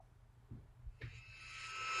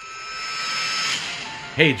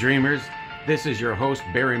Hey dreamers, this is your host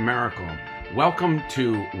Barry Maracle. Welcome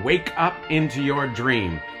to Wake Up Into Your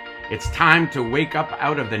Dream. It's time to wake up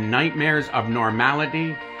out of the nightmares of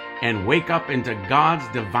normality and wake up into God's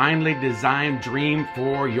divinely designed dream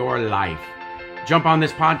for your life. Jump on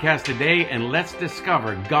this podcast today and let's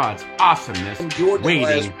discover God's awesomeness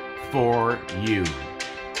waiting for you.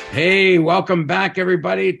 Hey, welcome back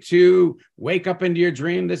everybody to Wake Up Into Your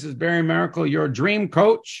Dream. This is Barry Maracle, your dream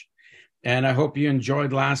coach. And I hope you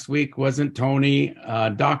enjoyed last week. Wasn't Tony,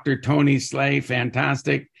 Dr. Tony Slay,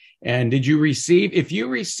 fantastic? And did you receive, if you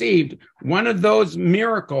received one of those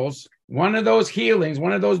miracles, one of those healings,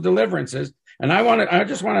 one of those deliverances, and I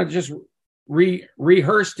just want to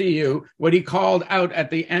rehearse to you what he called out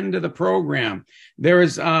at the end of the program. There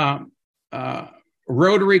is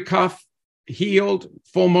rotary cuff healed,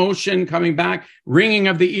 full motion coming back, ringing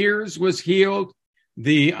of the ears was healed.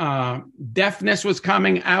 The deafness was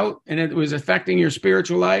coming out and it was affecting your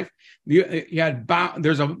spiritual life. You had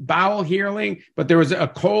there's a bowel healing, but there was a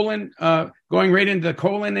colon going right into the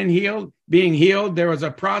colon and being healed. There was a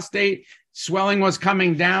prostate swelling was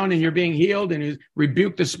coming down and you're being healed, and you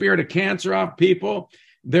rebuked the spirit of cancer off people.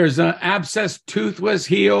 There's an abscessed tooth was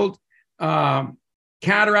healed.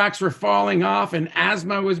 Cataracts were falling off and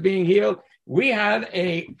asthma was being healed. We had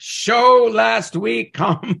a show last week.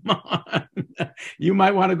 Come on. You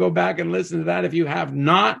might want to go back and listen to that if you have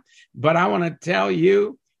not. But I want to tell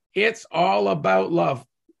you, it's all about love.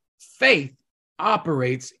 Faith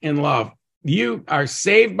operates in love. You are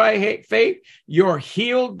saved by faith. You're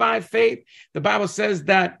healed by faith. The Bible says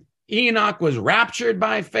that Enoch was raptured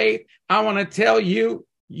by faith. I want to tell you,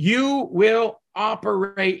 you will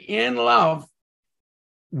operate in love.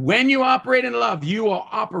 When you operate in love, you will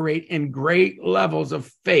operate in great levels of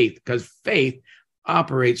faith, because faith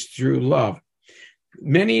operates through love.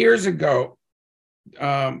 Many years ago,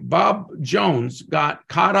 Bob Jones got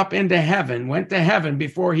caught up into heaven, went to heaven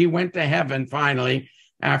before he went to heaven finally,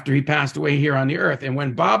 after he passed away here on the earth. And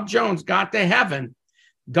when Bob Jones got to heaven,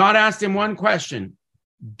 God asked him one question: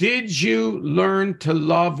 did you learn to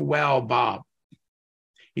love well, Bob?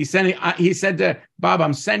 He said to Bob,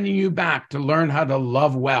 I'm sending you back to learn how to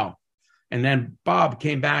love well. And then Bob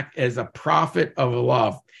came back as a prophet of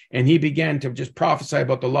love. And he began to just prophesy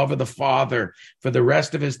about the love of the Father for the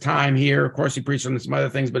rest of his time here. Of course, he preached on some other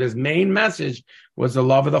things, but his main message was the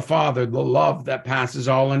love of the Father, the love that passes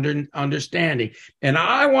all understanding. And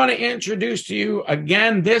I want to introduce to you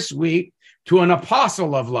again this week to an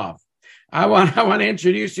apostle of love. I want to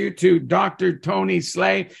introduce you to Dr. Tony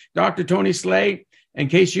Slay. Dr. Tony Slay, in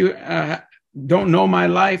case you don't know my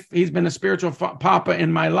life, he's been a spiritual papa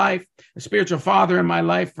in my life, a spiritual father in my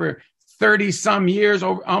life for 30 some years,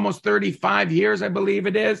 almost 35 years, I believe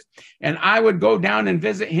it is. And I would go down and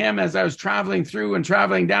visit him as I was traveling through and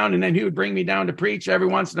traveling down. And then he would bring me down to preach every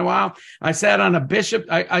once in a while. I sat on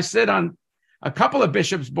I sit on a couple of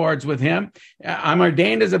bishops' boards with him. I'm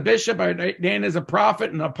ordained as a bishop, I'm ordained as a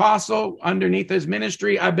prophet, an apostle underneath his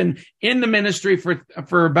ministry. I've been in the ministry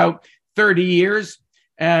for about 30 years.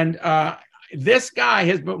 And this guy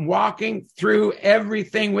has been walking through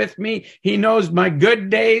everything with me. He knows my good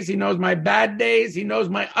days. He knows my bad days. He knows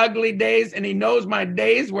my ugly days. And he knows my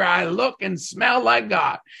days where I look and smell like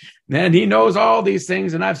God. And he knows all these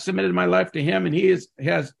things. And I've submitted my life to him. And he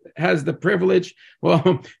has the privilege.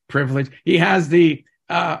 He has the,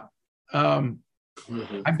 I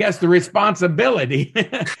guess, the responsibility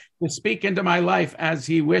to speak into my life as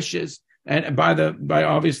he wishes. And by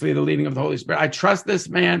obviously the leading of the Holy Spirit. I trust this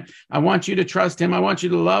man. I want you to trust him. I want you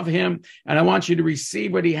to love him. And I want you to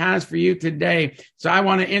receive what he has for you today. So I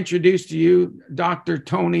want to introduce to you Dr.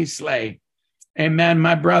 Tony Slay. Amen,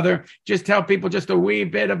 my brother. Just tell people just a wee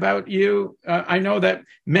bit about you. I know that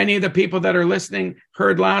many of the people that are listening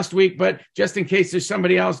heard last week, but just in case there's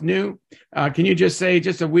somebody else new, can you just say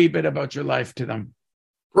just a wee bit about your life to them?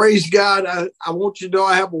 Praise God. I want you to know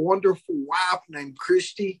I have a wonderful wife named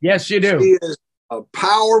Christy. Yes, you do. She is a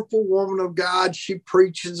powerful woman of God. She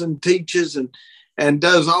preaches and teaches and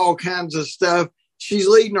does all kinds of stuff. She's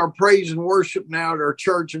leading our praise and worship now at our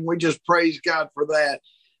church, and we just praise God for that.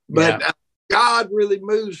 But God really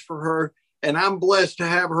moves for her, and I'm blessed to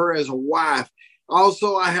have her as a wife.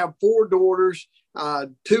 Also, I have 4 daughters. 2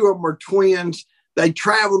 of them are twins. They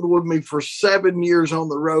traveled with me for 7 years on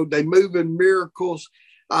the road. They move in miracles.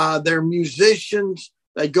 They're musicians.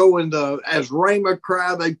 They go into as Rhema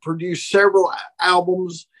Cry. They produce several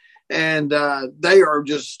albums, and they are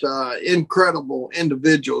just incredible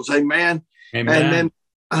individuals. Amen. Amen. And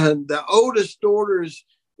then the oldest daughter is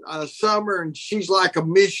Summer, and she's like a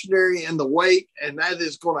missionary in the wake, and that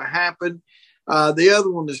is going to happen. The other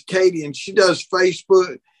one is Katie, and she does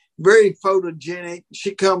Facebook. very photogenic.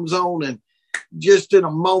 She comes on and just in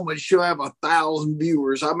a moment, she'll have 1,000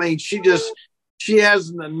 viewers. I mean, she has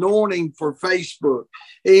an anointing for Facebook.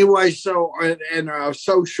 Anyway, so, and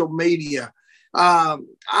social media. I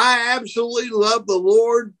absolutely love the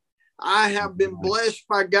Lord. I have been blessed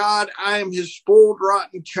by God. I am his spoiled,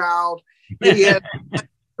 rotten child. He has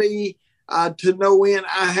me to no end.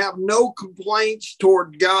 I have no complaints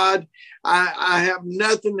toward God. I have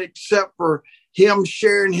nothing except for him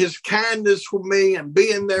sharing his kindness with me and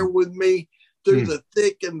being there with me through the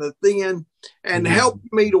thick and the thin, and helping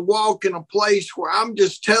me to walk in a place where I'm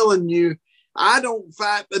just telling you, I don't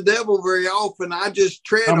fight the devil very often. I just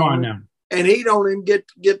tread on him, and he don't even get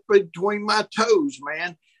between my toes,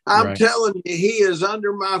 man. I'm telling you, he is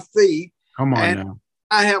under my feet. Come on now.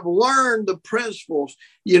 I have learned the principles,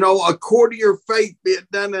 according to your faith be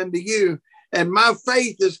it done unto you. And my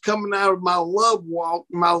faith is coming out of my love walk,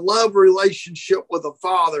 my love relationship with the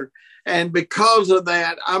Father. And because of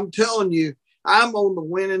that, I'm telling you, I'm on the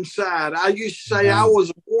winning side. I used to say I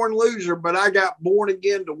was a born loser, but I got born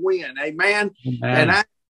again to win. Amen. And I'm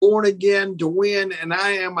born again to win, and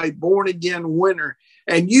I am a born again winner.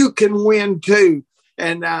 And you can win too.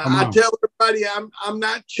 And I tell everybody, I'm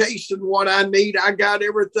not chasing what I need. I got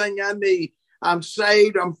everything I need. I'm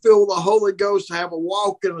saved. I'm filled with the Holy Ghost. I have a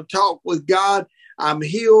walk and a talk with God. I'm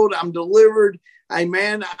healed. I'm delivered.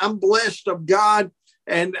 Amen. I'm blessed of God.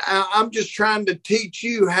 And I'm just trying to teach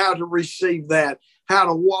you how to receive that, how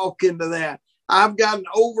to walk into that. I've got an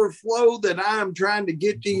overflow that I'm trying to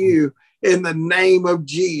get to you in the name of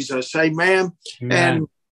Jesus. Amen. And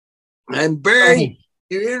Barry,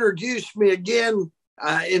 you introduced me again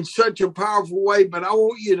in such a powerful way, but I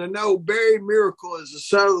want you to know Barry Maracle is the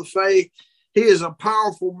son of the faith. He is a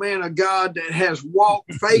powerful man of God that has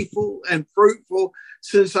walked faithful and fruitful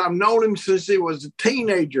since I've known him since he was a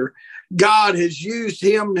teenager. God has used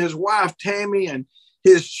him and his wife, Tammy, and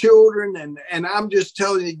his children. And I'm just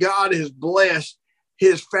telling you, God has blessed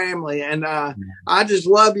his family. And I just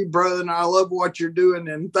love you, brother. And I love what you're doing.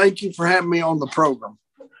 And thank you for having me on the program.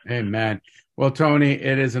 Amen. Well, Tony,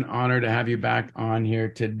 it is an honor to have you back on here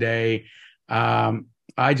today.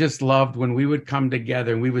 I just loved when we would come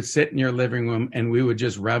together and we would sit in your living room and we would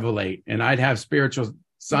just revelate. And I'd have spiritual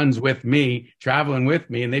sons with me, traveling with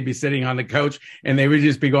me, and they'd be sitting on the couch and they would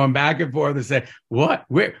just be going back and forth and say, what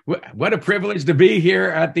a privilege to be here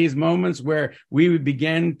at these moments where we would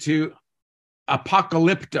begin to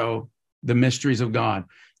apocalypto the mysteries of God.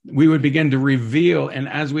 We would begin to reveal, and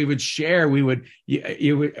as we would share,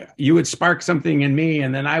 you would spark something in me,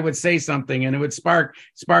 and then I would say something, and it would spark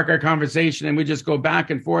our conversation, and we just go back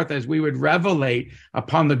and forth as we would revelate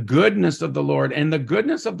upon the goodness of the Lord, and the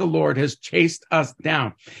goodness of the Lord has chased us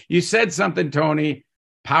down. You said something, Tony,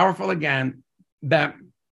 powerful again, that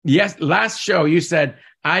yes, last show you said,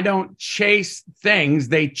 I don't chase things,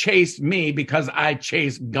 they chase me because I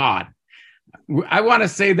chase God. I want to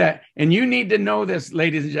say that, and you need to know this,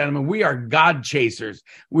 ladies and gentlemen, we are God chasers.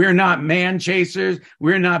 We're not man chasers.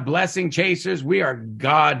 We're not blessing chasers. We are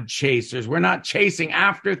God chasers. We're not chasing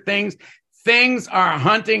after things. Things are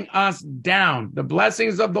hunting us down. The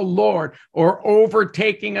blessings of the Lord are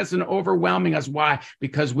overtaking us and overwhelming us. Why?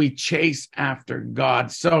 Because we chase after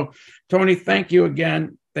God. So, Tony, thank you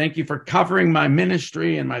again. Thank you for covering my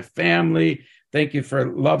ministry and my family. Thank you for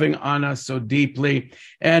loving on us so deeply.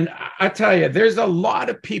 And I tell you, there's a lot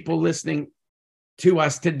of people listening to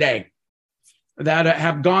us today that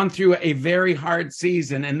have gone through a very hard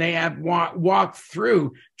season, and they have walked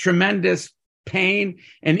through tremendous pain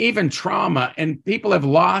and even trauma. And people have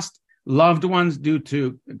lost loved ones due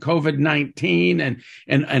to COVID-19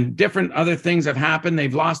 and different other things have happened.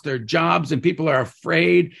 They've lost their jobs, and people are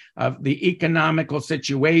afraid of the economical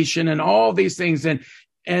situation and all these things.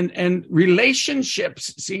 And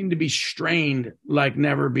relationships seem to be strained like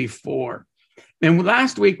never before. And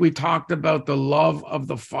last week we talked about the love of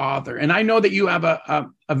the Father. And I know that you have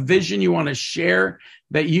a vision you want to share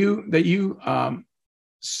that you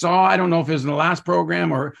saw. I don't know if it was in the last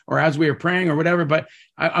program or as we were praying or whatever, but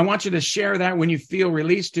I want you to share that when you feel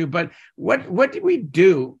released to. But what did we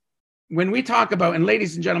do when we talk about, and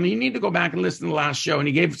ladies and gentlemen, you need to go back and listen to the last show, and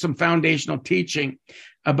he gave some foundational teaching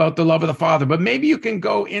about the love of the Father. But maybe you can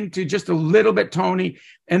go into just a little bit, Tony,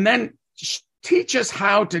 and then teach us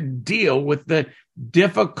how to deal with the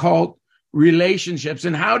difficult relationships,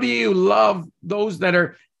 and how do you love those that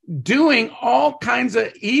are doing all kinds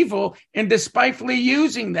of evil and despitefully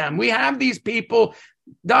using them. We have these people,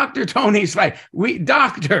 Dr. Tony's like, we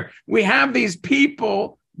have these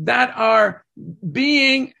people that are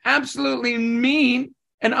being absolutely mean,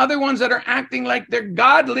 and other ones that are acting like they're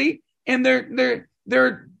godly, and they're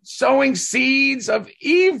sowing seeds of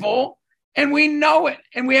evil, and we know it,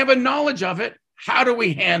 and we have a knowledge of it. How do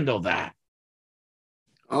we handle that?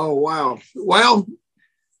 Oh, wow. Well,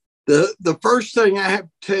 the first thing I have to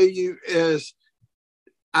tell you is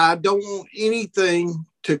I don't want anything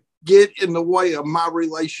to get in the way of my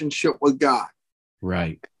relationship with God.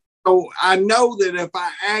 Right. So I know that if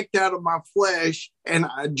I act out of my flesh and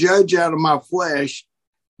I judge out of my flesh,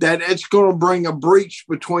 that it's going to bring a breach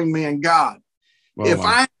between me and God. Well, if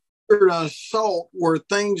I enter an assault where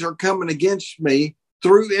things are coming against me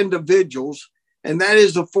through individuals, and that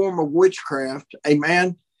is a form of witchcraft,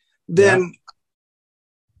 amen, then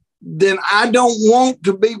I don't want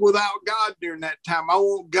to be without God during that time. I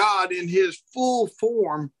want God in his full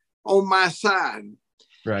form on my side.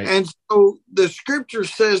 Right. And so the scripture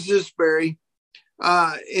says this, Barry,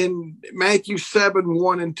 in Matthew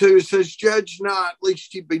 7:1-2, it says, judge not,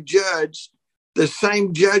 lest you be judged. The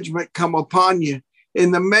same judgment come upon you.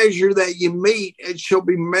 In the measure that you meet, it shall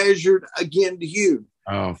be measured again to you.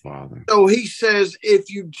 Oh, Father. So he says,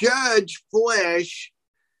 if you judge flesh,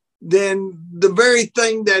 then the very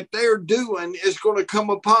thing that they're doing is going to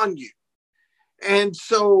come upon you. And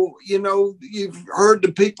so, you've heard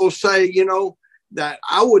the people say, that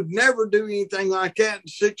I would never do anything like that. And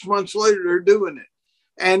 6 months later, they're doing it.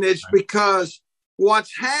 And it's because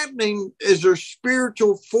what's happening is there's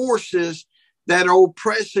spiritual forces that are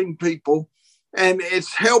oppressing people, and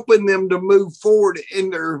it's helping them to move forward in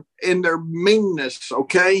their meanness.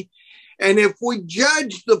 Okay. And if we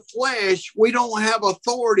judge the flesh, we don't have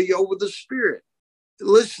authority over the spirit.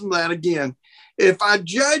 Listen to that again. If I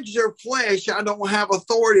judge their flesh, I don't have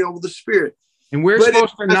authority over the spirit. And we're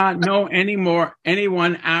supposed to not know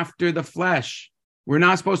anyone after the flesh. We're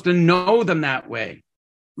not supposed to know them that way.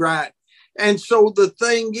 Right. And so the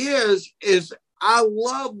thing is I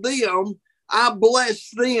love them. I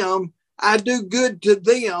bless them. I do good to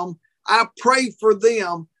them. I pray for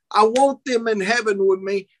them. I want them in heaven with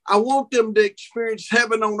me. I want them to experience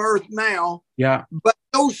heaven on earth now. Yeah. But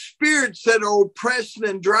those spirits that are oppressing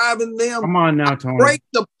and driving them, come on now, Tony. Break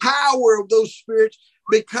the power of those spirits,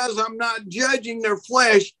 because I'm not judging their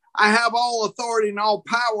flesh. I have all authority and all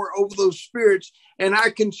power over those spirits, and I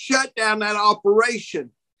can shut down that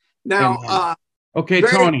operation. Now, okay,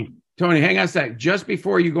 Tony, hang on a sec. Just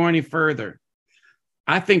before you go any further,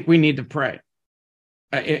 I think we need to pray.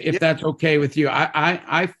 If that's okay with you.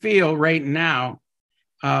 I feel right now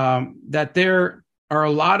that there are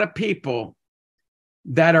a lot of people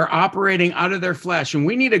that are operating out of their flesh, and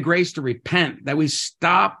we need a grace to repent, that we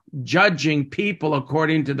stop judging people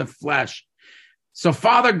according to the flesh. So,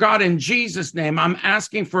 Father God, in Jesus' name, I'm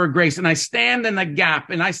asking for a grace, and I stand in the gap,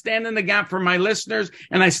 and I stand in the gap for my listeners,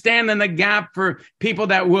 and I stand in the gap for people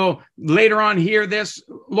that will later on hear this.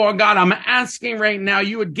 Lord God, I'm asking right now,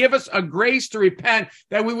 you would give us a grace to repent,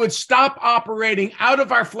 that we would stop operating out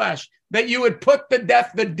of our flesh, that you would put to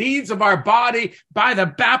death the deeds of our body by the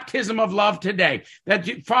baptism of love today. That,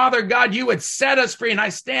 Father God, you would set us free. And I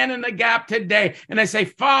stand in the gap today, and I say,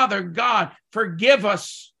 Father God, forgive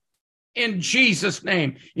us in Jesus'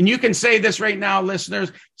 name. And you can say this right now,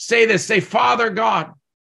 listeners. Say this. Say, Father God,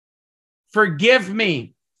 forgive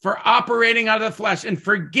me for operating out of the flesh, and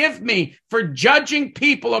forgive me for judging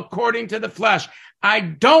people according to the flesh. I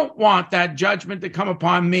don't want that judgment to come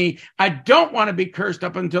upon me. I don't want to be cursed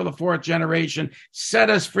up until the fourth generation. Set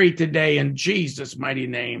us free today in Jesus' mighty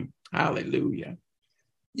name. Hallelujah.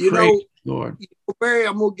 Praise Lord. Barry,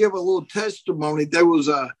 I'm going to give a little testimony. There was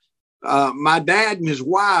my dad and his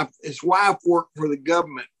wife worked for the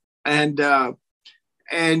government,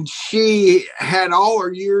 and she had all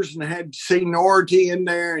her years and had seniority in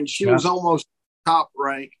there, and she was almost top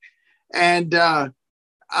rank. And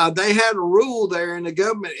they had a rule there in the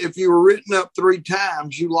government: if you were written up 3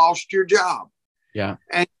 times, you lost your job. Yeah.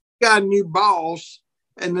 And she got a new boss,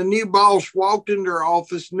 and the new boss walked into her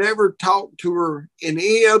office, never talked to her in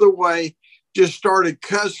any other way, just started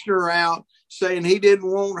cussing her out, saying he didn't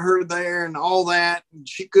want her there and all that, and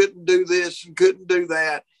she couldn't do this and couldn't do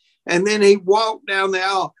that. And then he walked down the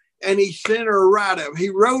aisle and he sent her a write-up. He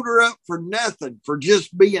wrote her up for nothing, for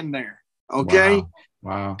just being there. Okay.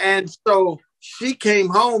 Wow. And so she came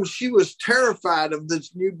home. She was terrified of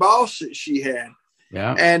this new boss that she had.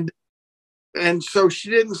 Yeah. And so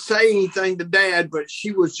she didn't say anything to Dad, but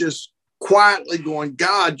she was just quietly going,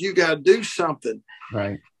 God, you got to do something.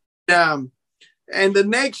 Right. And the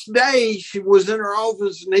next day she was in her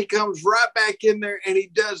office, and he comes right back in there and he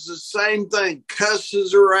does the same thing,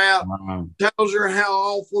 cusses her out, tells her how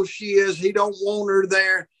awful she is. He don't want her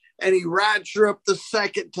there. And he writes her up the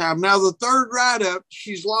second time. Now, the third write-up,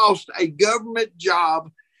 she's lost a government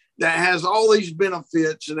job that has all these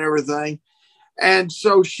benefits and everything. And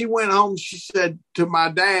so she went home. She said to my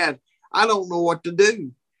dad, I don't know what to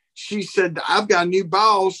do. She said, I've got a new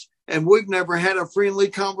boss and we've never had a friendly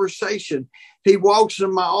conversation. He walks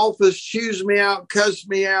in my office, chews me out, cusses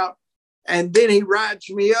me out, and then he writes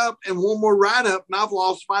me up and one more write up and I've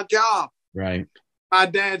lost my job. Right. My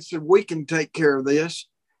dad said, we can take care of this.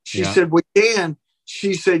 She said, we can.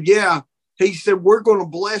 She said, yeah. He said, we're going to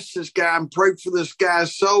bless this guy and pray for this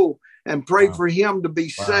guy's soul and pray for him to be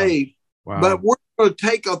saved. But we're going to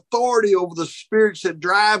take authority over the spirits that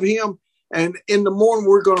drive him. And in the morning,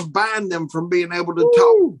 we're going to bind them from being able to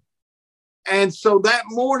talk. And so that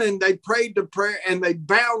morning, they prayed the prayer and they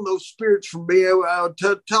bound those spirits from being able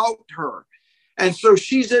to talk to her. And so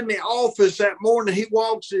she's in the office that morning. He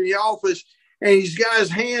walks in the office and he's got his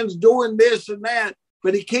hands doing this and that,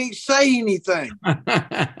 but he can't say anything.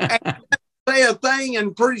 And say a thing,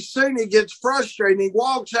 and pretty soon he gets frustrated. He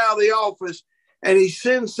walks out of the office and he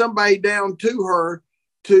sends somebody down to her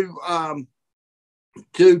to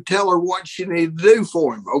tell her what she needed to do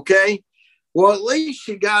for him. Okay. Well, at least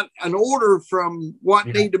she got an order from what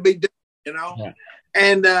needed to be done, you know? Yeah.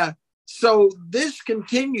 And so this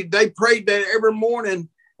continued. They prayed that every morning.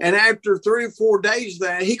 And after 3 or 4 days of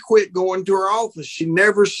that, he quit going to her office. She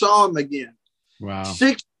never saw him again. Wow.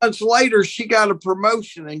 6 months later, she got a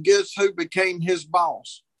promotion, and guess who became his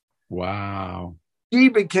boss? Wow. She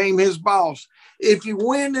became his boss. If you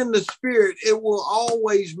win in the spirit, it will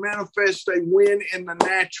always manifest a win in the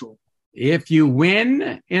natural. If you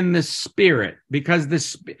win in the spirit, because the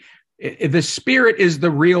spirit is the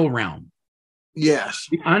real realm. Yes.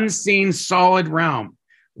 The unseen solid realm.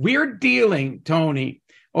 We're dealing, Tony,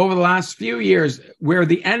 over the last few years, where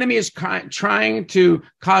the enemy is trying to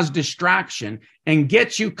cause distraction and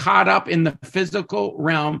get you caught up in the physical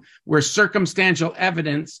realm, where circumstantial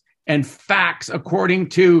evidence and facts, according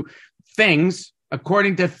to things,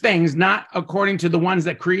 not according to the ones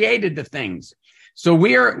that created the things. So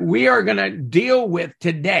we are going to deal with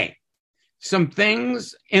today some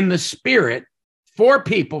things in the spirit for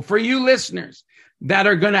people, for you listeners, that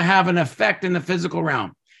are going to have an effect in the physical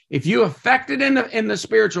realm. If you affect it in the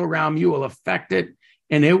spiritual realm, you will affect it,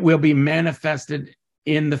 and it will be manifested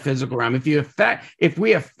in the physical realm.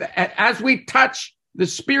 As we touch the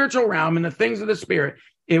spiritual realm and the things of the spirit,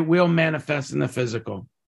 it will manifest in the physical.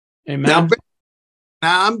 Amen.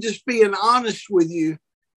 Now I'm just being honest with you.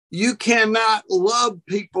 You cannot love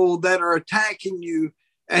people that are attacking you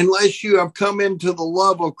unless you have come into the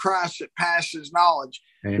love of Christ that passes knowledge.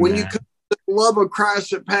 Amen. When you come to the love of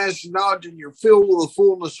Christ that passes knowledge and you're filled with the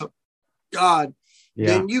fullness of God,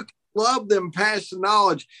 then you can love them past the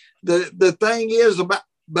knowledge. The thing is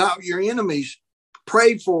about your enemies,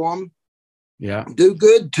 pray for them. Yeah. Do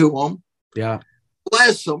good to them. Yeah.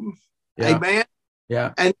 Bless them. Yeah. Amen.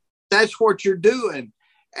 Yeah. And that's what you're doing.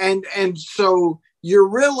 And so you're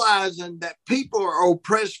realizing that people are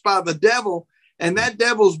oppressed by the devil, and that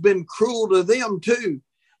devil's been cruel to them too.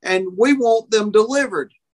 And we want them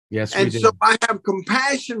delivered. Yes. And so I have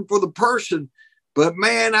compassion for the person, but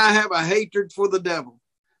man, I have a hatred for the devil.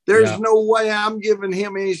 There's no way I'm giving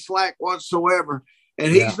him any slack whatsoever.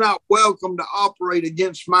 And he's not welcome to operate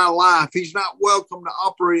against my life. He's not welcome to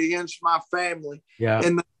operate against my family in the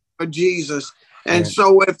name of Jesus. And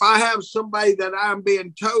so if I have somebody that I'm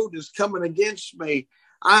being told is coming against me,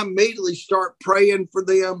 I immediately start praying for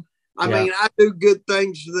them. I mean, I do good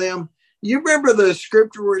things to them. You remember the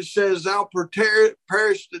scripture where it says, I'll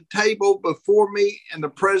perish the table before me in the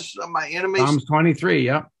presence of my enemies? Psalms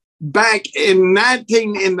 23, Back in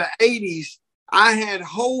the 80s, I had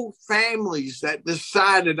whole families that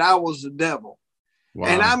decided I was the devil. Wow.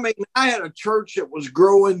 And I mean, I had a church that was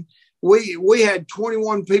growing. We had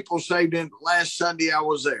 21 people saved in last Sunday I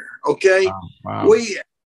was there. Okay. Wow.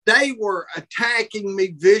 They were attacking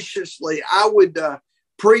me viciously. I would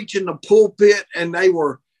preach in the pulpit and they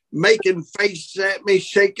were making faces at me,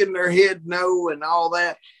 shaking their head no and all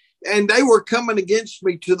that. And they were coming against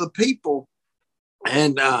me to the people.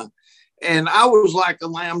 And I was like a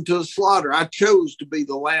lamb to the slaughter. I chose to be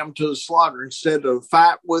the lamb to the slaughter instead of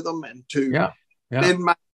fight with them and to defend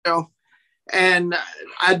myself. And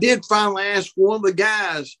I did finally ask one of the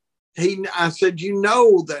guys, I said, you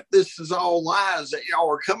know that this is all lies that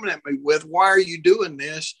y'all are coming at me with. Why are you doing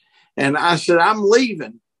this? And I said, I'm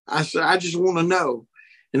leaving. I said, I just want to know.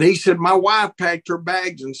 And he said, my wife packed her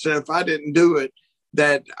bags and said, if I didn't do it,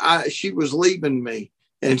 that she was leaving me.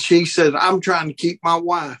 And she said, I'm trying to keep my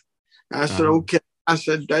wife. I said, okay. I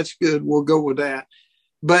said, that's good. We'll go with that.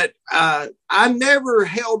 But I never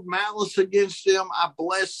held malice against them. I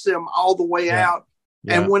blessed them all the way out.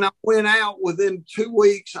 Yeah. And when I went out within 2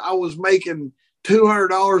 weeks, I was making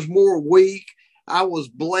 $200 more a week. I was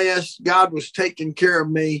blessed. God was taking care of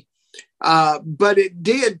me. But it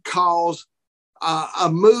did cause a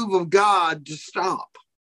move of God to stop.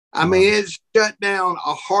 I mean, it shut down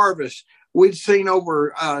a harvest. We'd seen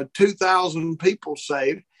over 2,000 people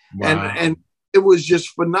saved. Wow. And it was just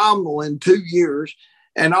phenomenal in 2 years.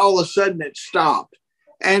 And all of a sudden it stopped.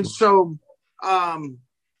 And so,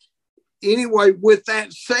 anyway, with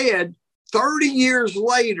that said, 30 years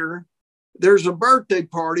later, there's a birthday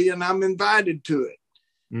party and I'm invited to it.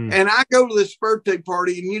 And I go to this birthday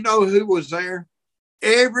party, and you know who was there?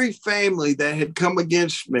 Every family that had come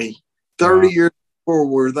against me 30 years before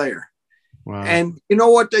were there. Wow. And you know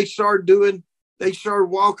what they started doing? They started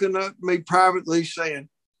walking up to me privately saying,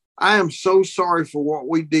 I am so sorry for what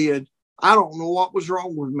we did. I don't know what was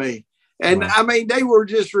wrong with me. And I mean, they were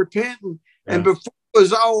just repenting. And before it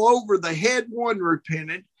was all over, the head one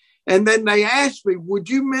repented. And then they asked me, would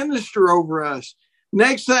you minister over us?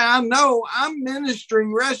 Next thing I know, I'm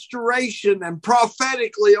ministering restoration and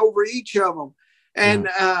prophetically over each of them. And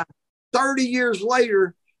 30 years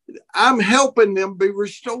later, I'm helping them be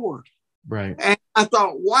restored. Right. And I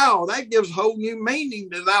thought, wow, that gives whole new meaning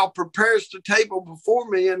that thou preparest the table before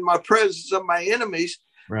me in my presence of my enemies.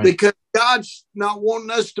 Right. Because God's not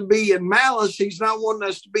wanting us to be in malice. He's not wanting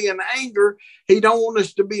us to be in anger. He don't want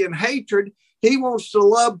us to be in hatred. He wants to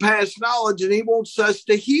love past knowledge, and he wants us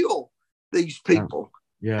to heal these people.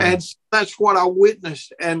 Yeah. And that's what I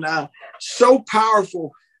witnessed. And so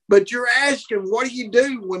powerful. But you're asking, what do you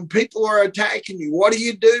do when people are attacking you? What do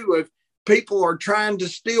you do if people are trying to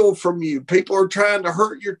steal from you? People are trying to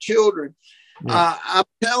hurt your children. Yeah. I'm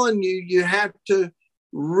telling you, you have to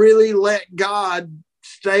really let God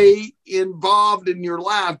stay involved in your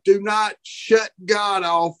life. Do not shut God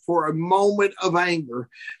off for a moment of anger.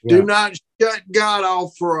 Yeah. Do not shut God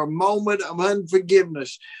off for a moment of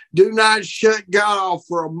unforgiveness. Do not shut God off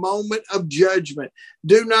for a moment of judgment.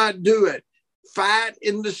 Do not do it. Fight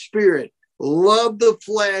in the spirit. Love the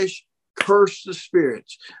flesh. Curse the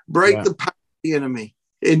spirits. Break the power of the enemy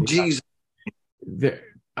in Jesus.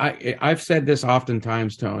 I've said this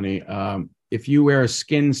oftentimes, Tony. If you wear a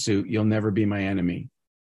skin suit, you'll never be my enemy.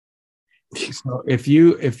 So if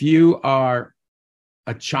you are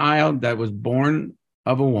a child that was born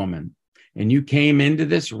of a woman and you came into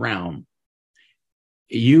this realm,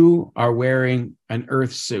 you are wearing an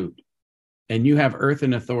earth suit and you have earth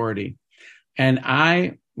and authority. And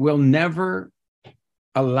I will never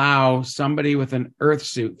allow somebody with an earth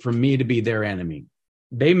suit for me to be their enemy.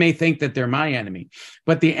 They may think that they're my enemy,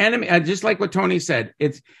 but the enemy, just like what Tony said,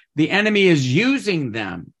 it's the enemy is using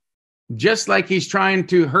them. Just like he's trying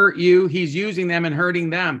to hurt you, he's using them and hurting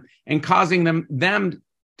them and causing them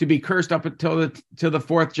to be cursed up until the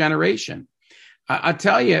fourth generation. I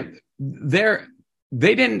tell you, they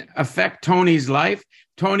didn't affect Tony's life.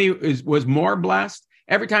 Tony was more blessed.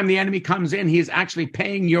 Every time the enemy comes in, he's actually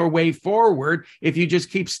paying your way forward if you just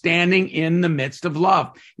keep standing in the midst of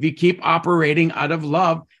love. If you keep operating out of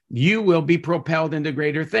love, you will be propelled into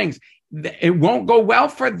greater things. It won't go well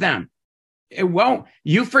for them. It won't.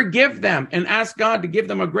 You forgive them and ask God to give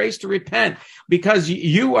them a grace to repent, because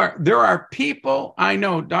there are people, I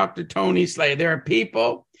know, Dr. Tony Slay, there are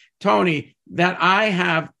people, Tony, that I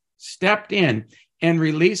have stepped in and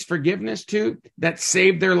released forgiveness to that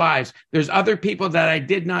saved their lives. There's other people that I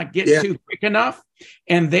did not get to quick enough,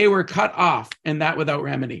 and they were cut off, and that without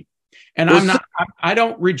remedy. And I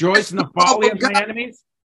don't rejoice in the folly of my enemies.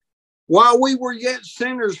 While we were yet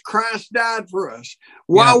sinners, Christ died for us.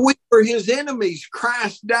 While we were his enemies,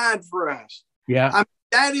 Christ died for us. Yeah.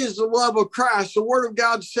 That is the love of Christ. The word of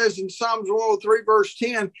God says in Psalms 103, verse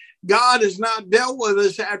 10, God has not dealt with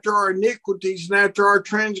us after our iniquities and after our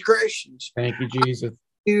transgressions. Thank you, Jesus.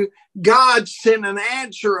 God sent an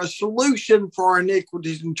answer, a solution for our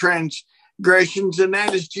iniquities and transgressions, and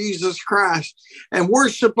that is Jesus Christ. And we're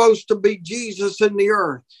supposed to be Jesus in the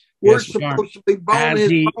earth. We're supposed to be born as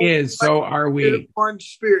he is, so are we. One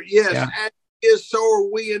spirit, yes, as he is, so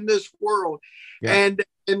are we in this world. Yeah.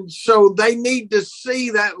 And so they need to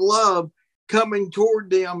see that love coming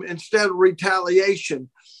toward them instead of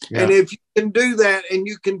retaliation. Yeah. And if you can do that and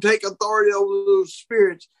you can take authority over those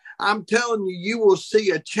spirits, I'm telling you, you will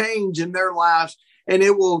see a change in their lives, and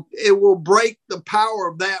it will break the power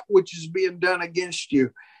of that which is being done against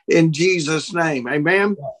you in Jesus' name.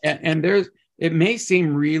 Amen. And it may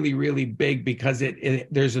seem really, really big because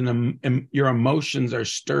your emotions are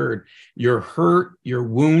stirred. You're hurt. You're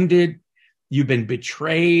wounded. You've been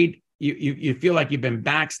betrayed. You feel like you've been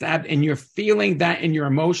backstabbed, and you're feeling that in your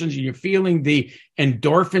emotions. And you're feeling the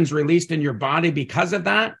endorphins released in your body because of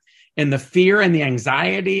that, and the fear and the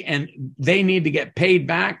anxiety. And they need to get paid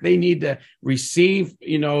back. They need to receive,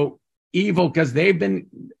 evil because they've been,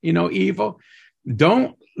 evil.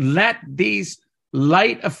 Don't let these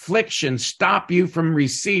light afflictions stop you from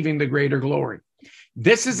receiving the greater glory.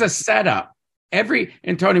 This is a setup.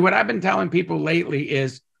 And Tony, what I've been telling people lately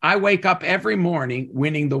is I wake up every morning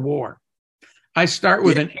winning the war. I start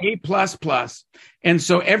with an A++. And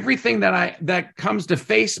so everything that comes to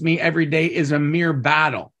face me every day is a mere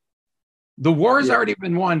battle. The war has already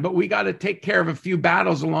been won, but we got to take care of a few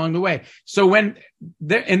battles along the way. So and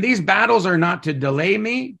these battles are not to delay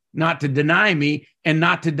me, not to deny me, and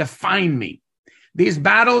not to define me. These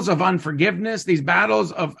battles of unforgiveness, these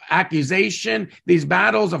battles of accusation, these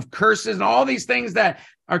battles of curses, and all these things that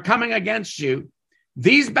are coming against you,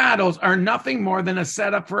 these battles are nothing more than a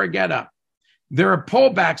setup for a get up. They're a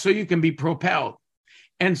pullback so you can be propelled.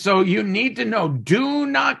 And so you need to know, do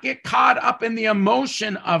not get caught up in the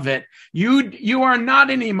emotion of it. You are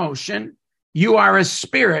not an emotion. You are a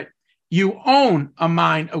spirit. You own a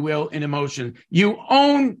mind, a will, and emotion. You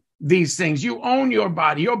own these things. You own your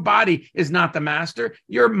body. Your body is not the master.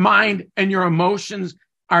 Your mind and your emotions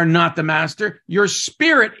are not the master. Your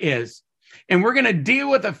spirit is. And we're going to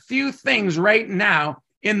deal with a few things right now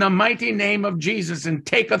in the mighty name of Jesus and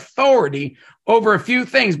take authority over a few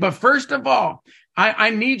things. But first of all,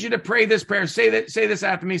 I need you to pray this prayer. Say this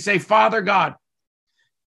after me. Say, Father God,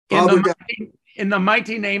 in the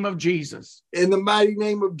mighty name of Jesus. In the mighty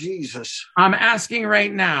name of Jesus. I'm asking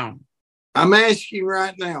right now.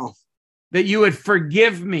 That you would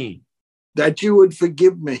forgive me. That you would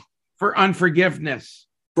forgive me. For unforgiveness.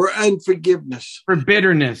 For unforgiveness. For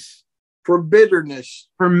bitterness. For bitterness.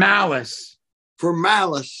 For malice. For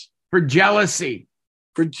malice. For jealousy.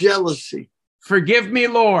 For jealousy. Forgive me,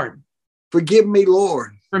 Lord. Forgive me,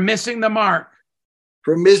 Lord. For missing the mark.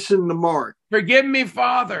 For missing the mark. Forgive me,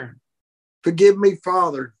 Father. Forgive me,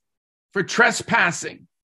 Father. For trespassing.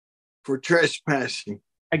 For trespassing.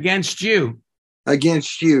 Against you.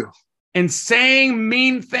 Against you. And saying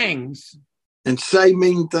mean things. And say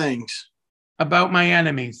mean things. About my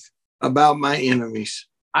enemies. About my enemies.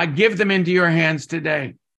 I give them into your hands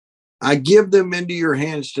today. I give them into your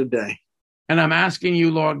hands today. And I'm asking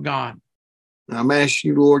you, Lord God. I'm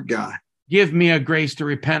asking you, Lord God. Give me a grace to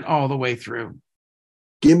repent all the way through.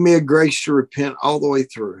 Give me a grace to repent all the way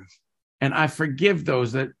through. And I forgive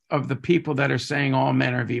those of the people that are saying all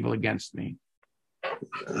manner of evil against me.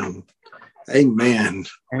 Amen.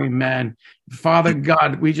 Amen. Father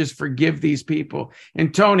God, we just forgive these people.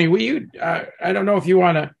 And Tony, will you, I don't know if you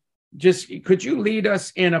want to could you lead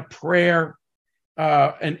us in a prayer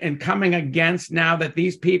and coming against now that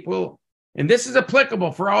these people, and this is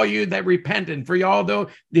applicable for all you that repented, for y'all though,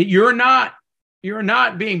 that you're not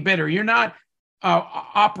being bitter. You're not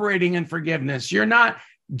operating in forgiveness. You're not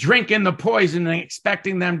drinking the poison and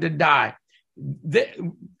expecting them to die.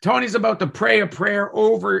 Tony's about to pray a prayer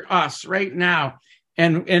over us right now.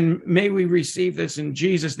 And may we receive this in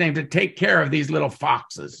Jesus' name to take care of these little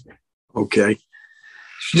foxes. Okay.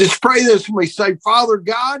 Just pray this when we say, Father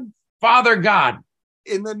God. Father God.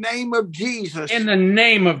 In the name of Jesus. In the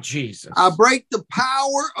name of Jesus. I break the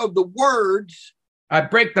power of the words. I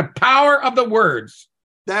break the power of the words.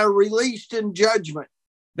 That are released in judgment.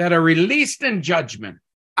 That are released in judgment.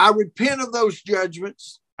 I repent of those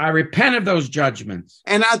judgments. I repent of those judgments.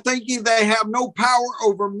 And I thank you they have no power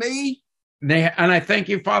over me. And I thank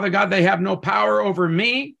you, Father God, they have no power over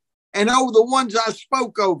me. And over the ones I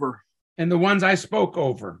spoke over. And the ones I spoke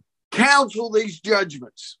over. Cancel these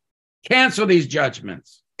judgments. Cancel these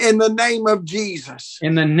judgments. In the name of Jesus.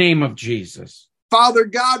 In the name of Jesus. Father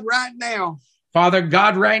God, right now. Father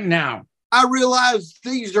God, right now. I realize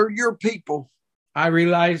these are your people. I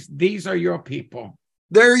realize these are your people.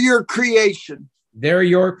 They're your creation. They're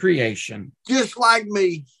your creation. Just like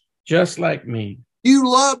me. Just like me. You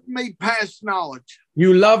loved me past knowledge.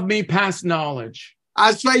 You love me past knowledge.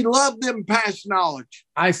 I say love them past knowledge.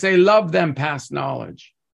 I say love them past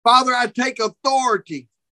knowledge. Father, I take authority.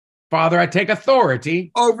 Father, I take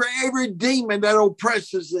authority. Over every demon that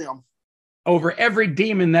oppresses them. Over every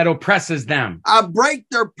demon that oppresses them. I break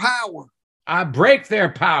their power. I break their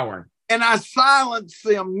power. And I silence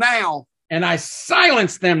them now. And I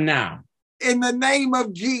silence them now. In the name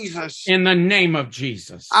of Jesus. In the name of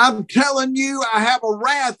Jesus. I'm telling you, I have a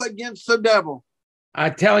wrath against the devil.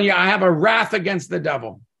 I'm telling you, I have a wrath against the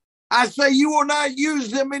devil. I say you will not use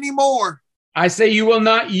them anymore. I say you will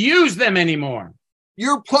not use them anymore.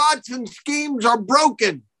 Your plots and schemes are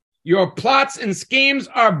broken. Your plots and schemes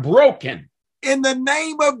are broken. In the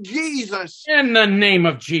name of Jesus. In the name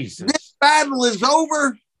of Jesus. This battle is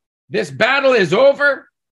over. This battle is over.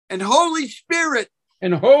 And Holy Spirit.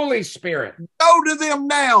 And Holy Spirit. Go to them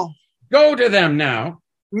now. Go to them now.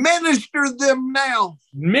 Minister them now.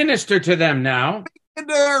 Minister to them now.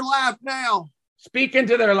 Into their life now. Speak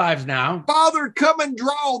into their lives now. Father, come and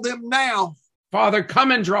draw them now. Father,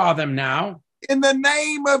 come and draw them now. In the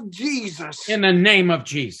name of Jesus. In the name of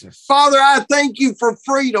Jesus. Father, I thank you for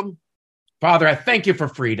freedom. Father, I thank you for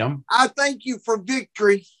freedom. I thank you for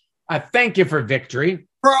victory. I thank you for victory.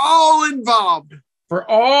 For all involved. For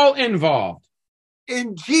all involved.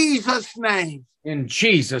 In Jesus' name. In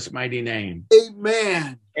Jesus' mighty name.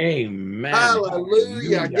 Amen. Amen.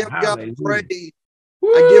 Hallelujah. I give God praise.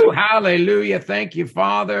 Woo, hallelujah. Thank you,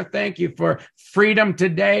 Father. Thank you for freedom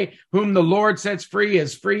today. Whom the Lord sets free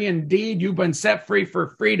is free indeed. You've been set free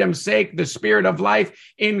for freedom's sake. The Spirit of life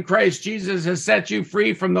in Christ Jesus has set you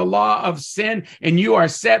free from the law of sin, and you are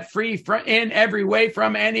set free in every way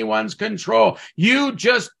from anyone's control. You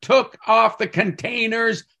just took off the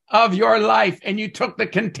containers of your life, and you took the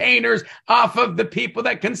containers off of the people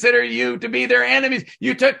that consider you to be their enemies.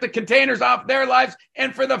 You took the containers off their lives,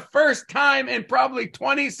 and for the first time in probably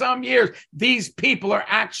 20 some years, these people are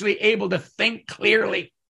actually able to think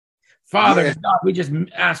clearly. Father, yes. God, we just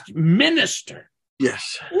asked, minister.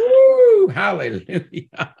 Yes. Woo, hallelujah.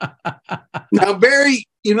 Now, Barry,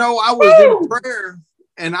 I was in prayer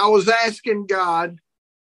and I was asking God.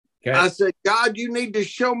 Okay. I said, God, you need to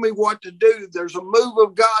show me what to do. There's a move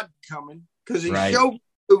of God coming, because he showed me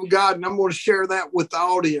the move of God, and I'm going to share that with the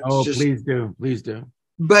audience. Oh, please do. Please do.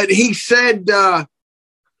 But he said,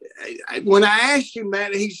 when I asked him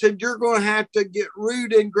that, he said, you're going to have to get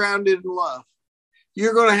rooted and grounded in love.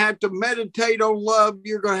 You're going to have to meditate on love.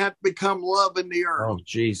 You're going to have to become love in the earth. Oh,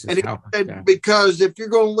 Jesus. And he said, because if you're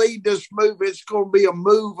going to lead this move, it's going to be a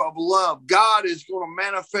move of love. God is going to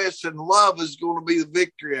manifest, and love is going to be the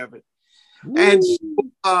victory of it. Woo. And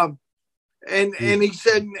so, and he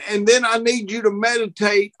said, and then I need you to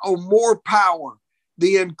meditate on more power,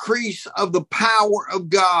 the increase of the power of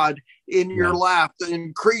God in your life, the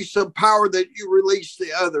increase of power that you release to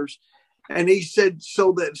others. And he said,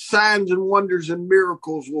 so that signs and wonders and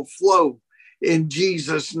miracles will flow in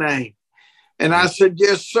Jesus' name. And I said,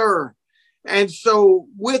 yes, sir. And so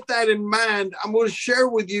with that in mind, I'm going to share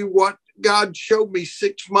with you what God showed me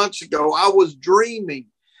 6 months ago. I was dreaming.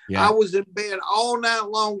 Yeah. I was in bed all night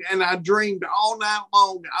long, and I dreamed all night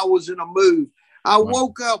long. I was in a mood. I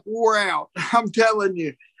woke up wore out. I'm telling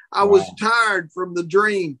you, I was tired from the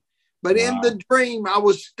dream. But in the dream, I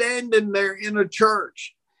was standing there in a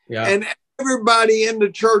church. Yeah. And everybody in the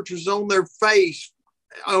church was on their face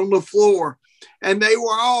on the floor, and they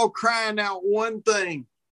were all crying out one thing.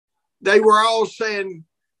 They were all saying,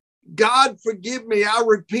 God, forgive me. I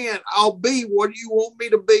repent. I'll be what you want me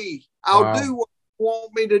to be. I'll do what you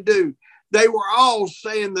want me to do. They were all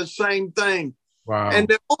saying the same thing. Wow. And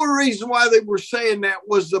the only reason why they were saying that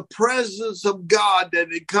was the presence of God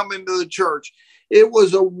that had come into the church. It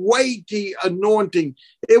was a weighty anointing.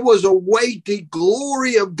 It was a weighty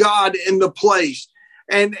glory of God in the place.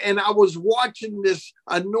 And I was watching this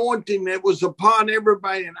anointing that was upon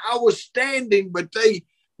everybody. And I was standing, but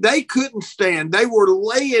they couldn't stand. They were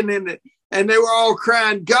laying in it. And they were all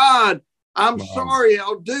crying, God, I'm sorry.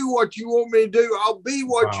 I'll do what you want me to do. I'll be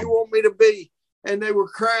what you want me to be. And they were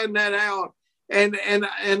crying that out. And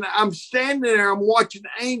I'm standing there, I'm watching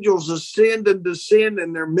angels ascend and descend,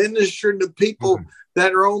 and they're ministering to people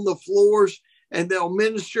that are on the floors, and they'll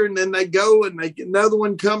minister, and then they go, and another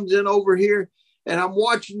one comes in over here, and I'm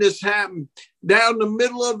watching this happen. Down the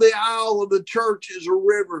middle of the aisle of the church is a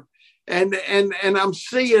river, and I'm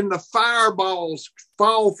seeing the fireballs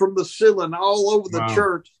fall from the ceiling all over the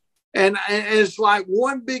church, and it's like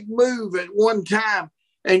one big move at one time.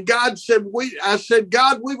 And God said, I said,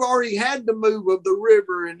 God, we've already had the move of the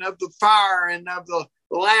river and of the fire and of the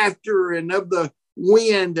laughter and of the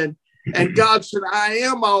wind. And God said, I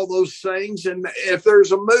am all those things. And if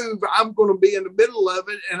there's a move, I'm going to be in the middle of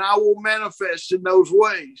it, and I will manifest in those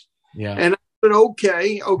ways. Yeah. And I said,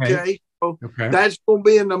 okay. So that's going to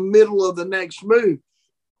be in the middle of the next move.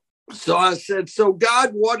 So I said, so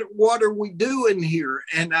God, what are we doing here?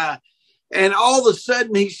 And all of a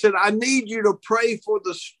sudden he said, I need you to pray for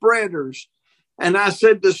the spreaders. And I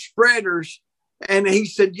said, the spreaders. And he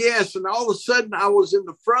said, yes. And all of a sudden I was in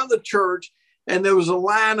the front of the church, and there was a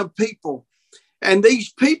line of people. And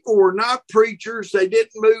these people were not preachers. They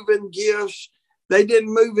didn't move in gifts. They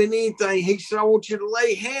didn't move in anything. He said, I want you to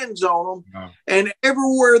lay hands on them. And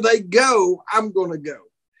everywhere they go, I'm going to go.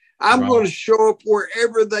 I'm going to show up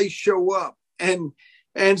wherever they show up. And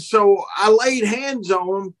so I laid hands on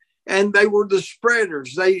them. And they were the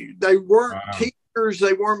spreaders. They weren't teachers.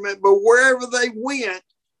 They weren't, but wherever they went,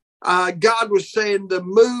 God was saying the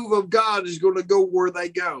move of God is going to go where they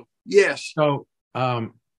go. Yes. So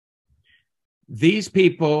these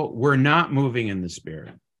people were not moving in the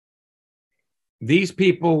Spirit. These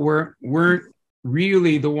people weren't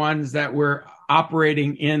really the ones that were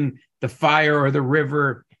operating in the fire or the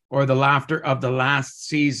river or the laughter of the last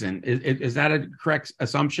season. Is that a correct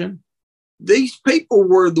assumption? These people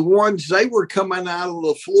were the ones, they were coming out of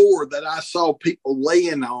the floor that I saw people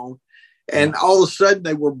laying on. And all of a sudden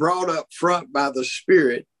they were brought up front by the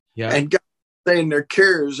Spirit. Yeah. And God saying their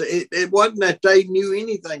cares. It wasn't that they knew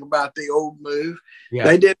anything about the old move. Yeah.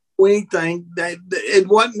 They didn't know anything. It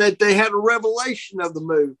wasn't that they had a revelation of the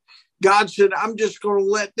move. God said, I'm just going to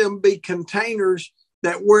let them be containers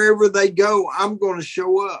that wherever they go, I'm going to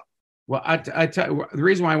show up. Well, I tell you, the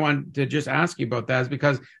reason why I wanted to just ask you about that is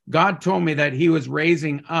because God told me that he was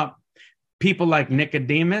raising up people like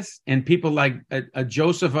Nicodemus and people like a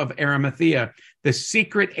Joseph of Arimathea, the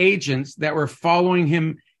secret agents that were following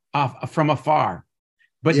him from afar.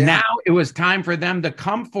 But now it was time for them to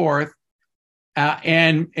come forth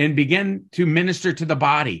and begin to minister to the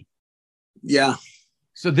body. Yeah.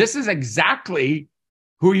 So this is exactly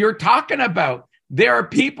who you're talking about. There are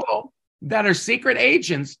people that are secret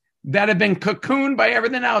agents that have been cocooned by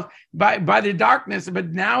everything else, by the darkness,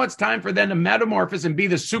 but now it's time for them to metamorphose and be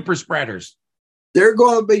the super spreaders. They're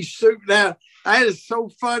going to be super. Now, that is so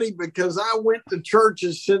funny because I went to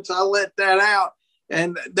churches since I let that out,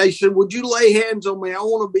 and they said, would you lay hands on me? I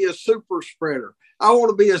want to be a super spreader. I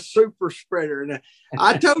want to be a super spreader. And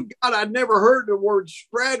I told God I'd never heard the word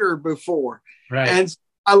spreader before. Right. And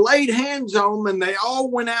I laid hands on them, and they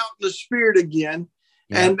all went out in the Spirit again,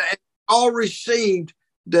 and all received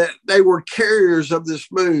that they were carriers of this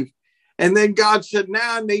move. And then God said,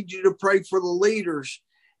 now I need you to pray for the leaders.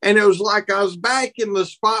 And it was like I was back in the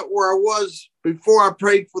spot where I was before I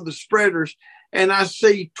prayed for the spreaders. And I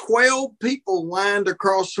see 12 people lined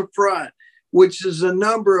across the front, which is the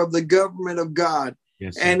number of the government of God.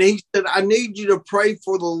 Yes, and he said, I need you to pray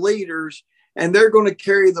for the leaders, and they're going to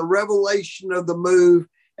carry the revelation of the move,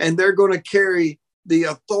 and they're going to carry the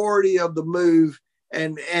authority of the move,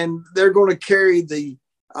 and they're going to carry the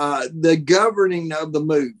governing of the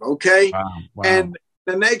move. Okay. Wow. And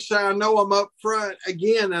the next thing I know, I'm up front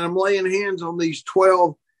again, and I'm laying hands on these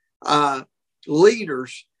 12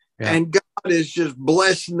 leaders, and God is just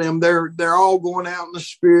blessing them. They're all going out in the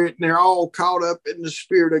Spirit, and they're all caught up in the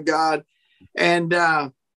Spirit of God. And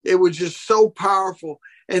it was just so powerful.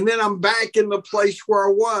 And then I'm back in the place where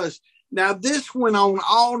I was. Now, this went on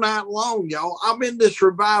all night long, y'all. I'm in this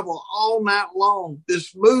revival all night long.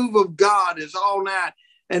 This move of God is all night.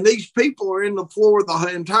 And these people are in the floor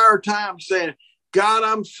the entire time saying, God,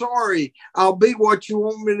 I'm sorry. I'll be what you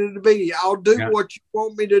want me to be. I'll do what you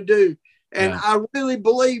want me to do. And I really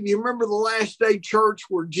believe, you remember the last day church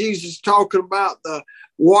where Jesus talking about the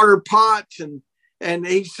water pots, and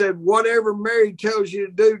he said, whatever Mary tells you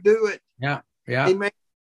to do, do it. Yeah. Yeah. Amen.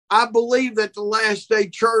 I believe that the last day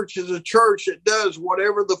church is a church that does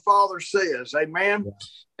whatever the Father says. Amen.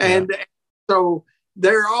 Yeah. And so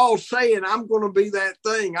they're all saying, I'm going to be that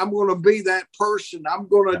thing. I'm going to be that person. I'm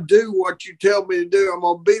going to do what you tell me to do. I'm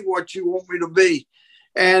going to be what you want me to be.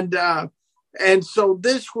 And so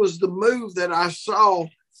this was the move that I saw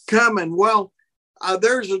coming. Well,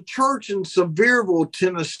 there's a church in Sevierville,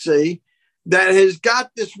 Tennessee, that has got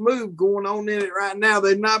this move going on in it right now.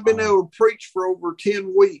 They've not been able to preach for over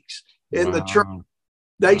 10 weeks in the church.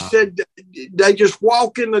 They said they just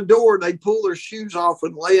walk in the door, they pull their shoes off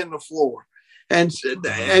and lay on the floor. And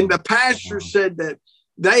the pastor said that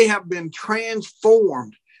they have been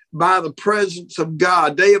transformed by the presence of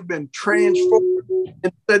God. They have been transformed.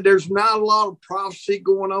 And said there's not a lot of prophecy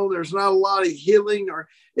going on. There's not a lot of healing, or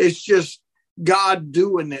it's just God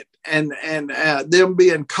doing it, and them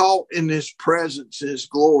being caught in his presence, his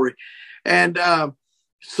glory. And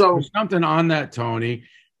so there's something on that, Tony,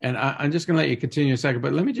 and I'm just going to let you continue a second,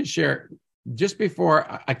 but let me just share. Just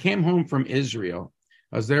before I came home from Israel,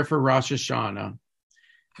 I was there for Rosh Hashanah,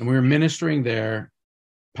 and we were ministering there,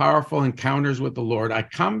 powerful encounters with the Lord. I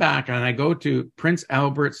come back and I go to Prince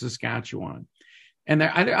Albert, Saskatchewan. And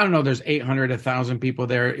there, I don't know, there's 800, 1,000 people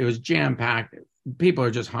there. It was jam-packed. People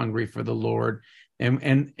are just hungry for the Lord.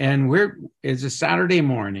 And it's a Saturday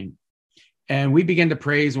morning, and we begin to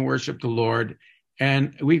praise and worship the Lord.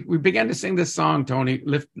 And we began to sing this song, Tony,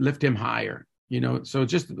 lift him higher. So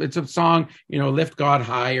it's a song, lift God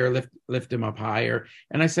higher, lift him up higher.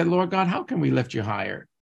 And I said, Lord God, how can we lift you higher?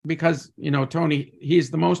 Because, Tony,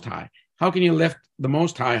 he's the Most High. How can you lift the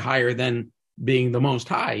Most High higher than being the Most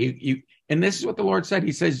High? And this is what the Lord said.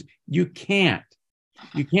 He says, you can't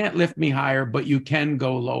lift me higher, but you can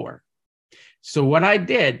go lower. So what I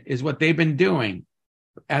did is what they've been doing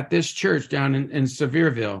at this church down in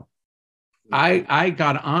Sevierville. I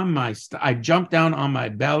got on I jumped down on my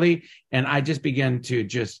belly, and I just began to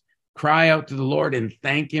just cry out to the Lord and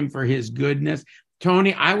thank him for his goodness.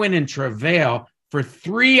 Tony, I went in travail for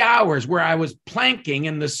 3 hours where I was planking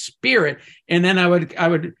in the spirit, and then I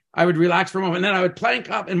would relax for a moment, and then I would plank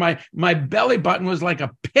up, and my belly button was like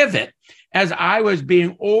a pivot as I was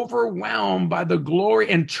being overwhelmed by the glory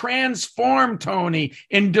and transformed, Tony,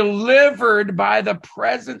 and delivered by the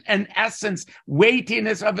presence and essence,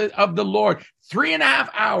 weightiness of the Lord. 3.5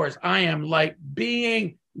 hours, I am like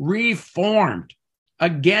being reformed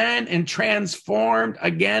again and transformed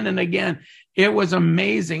again and again. It was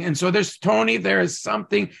amazing. And so Tony, there is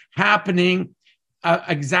something happening,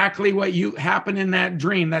 exactly what happened in that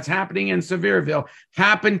dream that's happening in Sevierville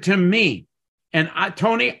happened to me. And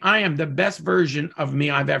Tony, I am the best version of me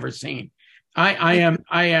I've ever seen. I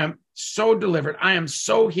am so delivered. I am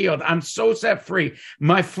so healed. I'm so set free.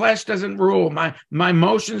 My flesh doesn't rule. My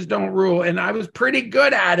emotions don't rule. And I was pretty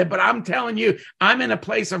good at it, but I'm telling you, I'm in a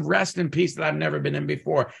place of rest and peace that I've never been in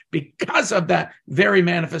before because of that very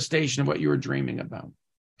manifestation of what you were dreaming about.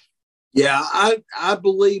 Yeah, I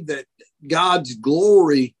believe that God's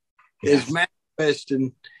glory is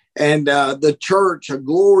manifesting. And the church, a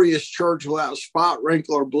glorious church without spot,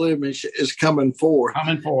 wrinkle, or blemish, is coming forth.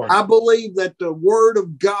 I believe that the word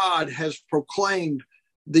of God has proclaimed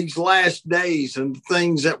these last days and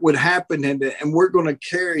things that would happen in it, and we're going to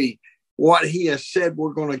carry what he has said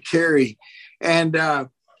we're going to carry. And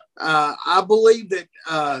I believe that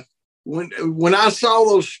when I saw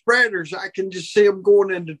those spreaders, I can just see them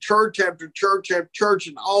going into church after church after church,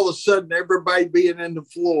 and all of a sudden everybody being in the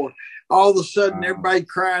floor. All of a sudden, everybody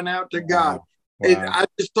crying out to God. I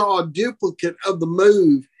just saw a duplicate of the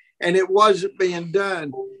move, and it wasn't being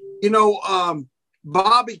done. You know,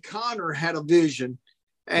 Bobby Conner had a vision,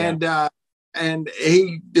 and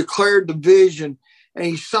he declared the vision, and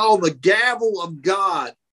he saw the gavel of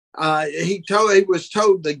God. He was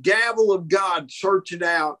told the gavel of God, search it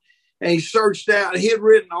out. And he searched out. He had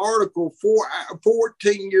written an article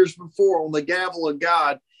 14 years before on the gavel of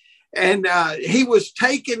God. And he was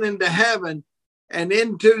taken into heaven and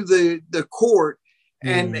into the court,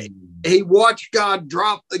 and he watched God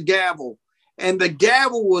drop the gavel, and the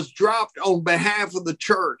gavel was dropped on behalf of the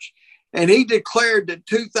church. And he declared that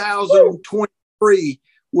 2023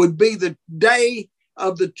 would be the day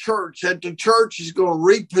of the church, that the church is going to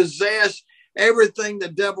repossess everything the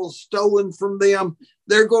devil's stolen from them.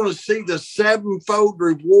 They're going to see the sevenfold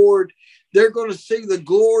reward. They're going to see the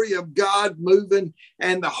glory of God moving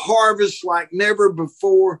and the harvest like never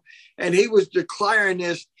before. And he was declaring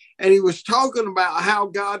this, and he was talking about how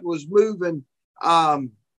God was moving,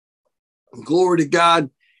 glory to God,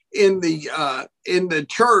 in the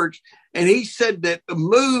church. And he said that the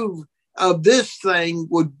move of this thing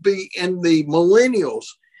would be in the millennials.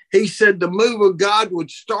 He said the move of God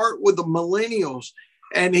would start with the millennials.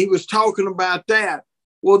 And he was talking about that.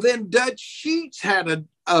 Well, then Dutch Sheets had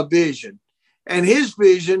a vision, and his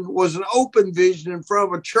vision was an open vision in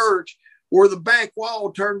front of a church where the back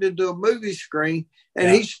wall turned into a movie screen,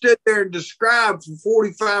 and he stood there and described for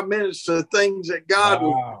 45 minutes the things that God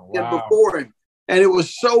was before him, and it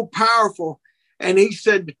was so powerful. And he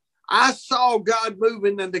said, I saw God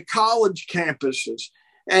moving into college campuses,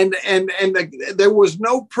 and there was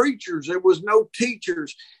no preachers, there was no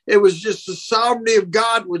teachers. It was just the sovereignty of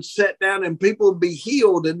God would sit down, and people would be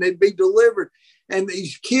healed and they'd be delivered. And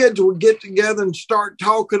these kids would get together and start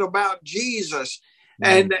talking about Jesus.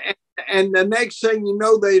 And the next thing you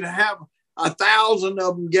know, they'd have 1,000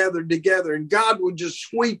 of them gathered together, and God would just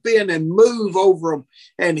sweep in and move over them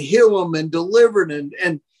and heal them and deliver them.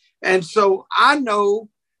 And so I know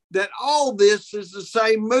that all this is the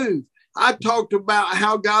same move. I talked about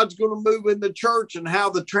how God's going to move in the church and how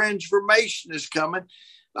the transformation is coming.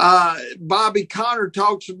 Bobby Conner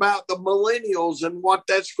talks about the millennials and what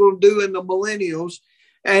that's going to do in the millennials.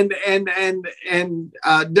 And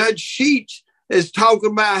Dutch Sheets is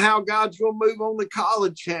talking about how God's going to move on the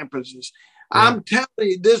college campuses. Yeah. I'm telling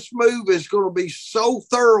you, this move is going to be so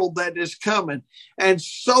thorough that it's coming, and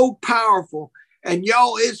so powerful. And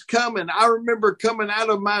y'all, it's coming. I remember coming out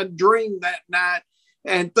of my dream that night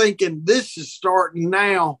and thinking, this is starting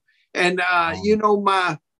now. And, you know,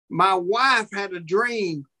 my wife had a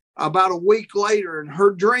dream about a week later, and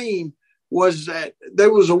her dream was that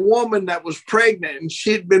there was a woman that was pregnant, and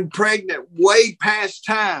she'd been pregnant way past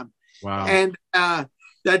time. Wow. And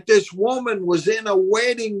that this woman was in a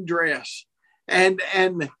wedding dress, and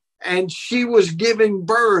she was giving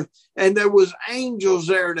birth, and there was angels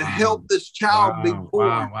there to help this child be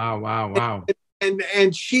born. Wow.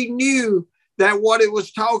 And she knew that what it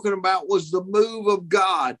was talking about was the move of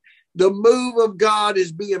God. The move of God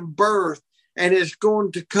is being birthed. and it's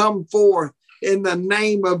going to come forth in the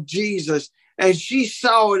name of Jesus. And she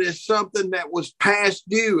saw it as something that was past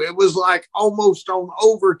due. It was like almost on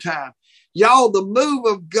overtime. Y'all, the move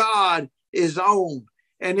of God is on.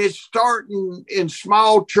 And it's starting in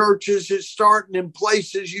small churches. It's starting in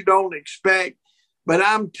places you don't expect. But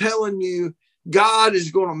I'm telling you, God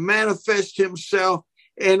is going to manifest himself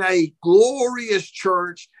in a glorious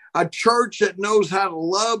church, a church that knows how to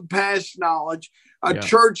love past knowledge, a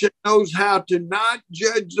church that knows how to not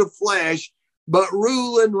judge the flesh, but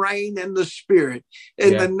rule and reign in the spirit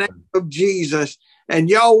in the name of Jesus. And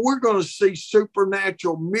y'all, we're going to see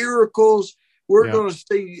supernatural miracles. We're going to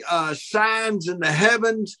see signs in the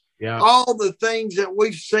heavens, all the things that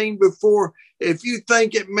we've seen before. If you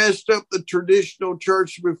think it messed up the traditional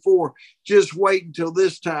church before, just wait until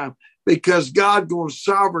this time, because God's going to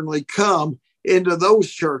sovereignly come into those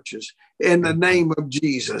churches in the name of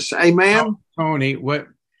Jesus. Amen. Tony,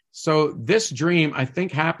 so this dream, I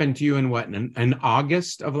think, happened to you in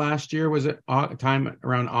August of last year? Was it time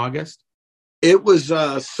around August? It was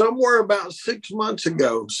somewhere about 6 months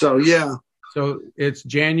ago. So, yeah. So it's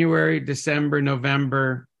January, December,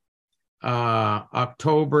 November,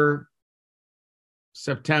 October,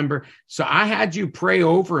 September. So I had you pray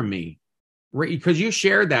over me, because you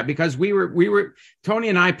shared that, because we were Tony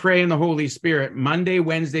and I pray in the Holy Spirit Monday,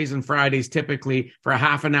 Wednesdays, and Fridays, typically for a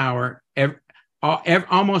half an hour,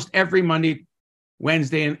 almost every Monday,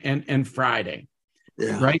 Wednesday, and Friday.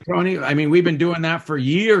 Yeah. Right, Tony? I mean, we've been doing that for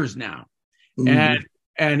years now. Mm-hmm.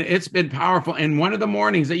 And it's been powerful. And one of the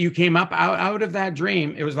mornings that you came up out of that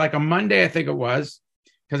dream, it was like a Monday, I think it was,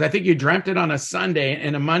 because I think you dreamt it on a Sunday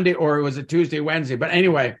and a Monday, or it was a Tuesday, Wednesday. But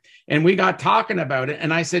anyway, and we got talking about it.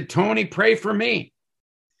 And I said, Tony, pray for me.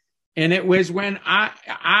 And it was when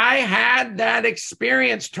I had that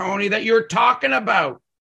experience, Tony, that you're talking about.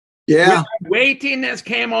 Yeah. Weightiness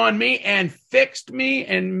came on me and fixed me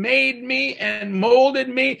and made me and molded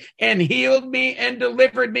me and healed me and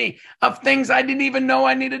delivered me of things I didn't even know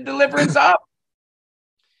I needed deliverance of.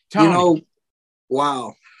 Tony.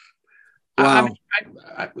 Wow. I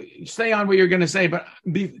mean, stay on what you're going to say, but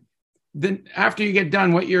then after you get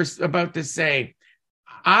done what you're about to say,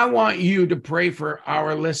 I want you to pray for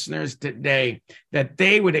our listeners today that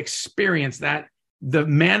they would experience that, the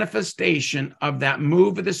manifestation of that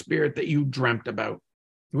move of the Spirit that you dreamt about.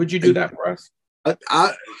 Would you do that for us?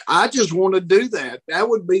 I just want to do that. That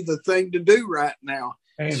would be the thing to do right now.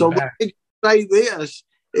 Amen. So let me say this.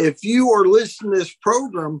 If you are listening to this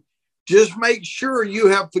program, just make sure you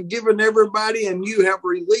have forgiven everybody and you have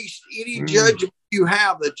released any judgment you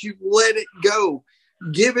have, that you've let it go.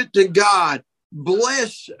 Give it to God.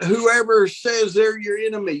 Bless whoever says they're your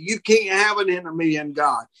enemy. You can't have an enemy in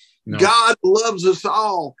God. No. God loves us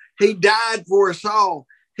all. He died for us all.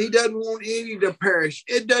 He doesn't want any to perish.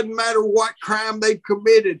 It doesn't matter what crime they've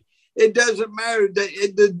committed. It doesn't matter.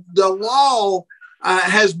 The law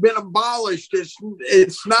has been abolished.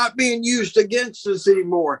 It's not being used against us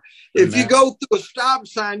anymore. Amen. If you go through a stop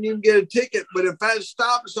sign, you can get a ticket. But if that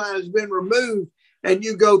stop sign has been removed and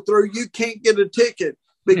you go through, you can't get a ticket,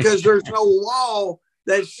 because there's no law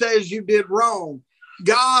that says you did wrong.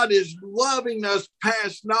 God is loving us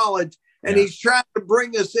past knowledge, and he's trying to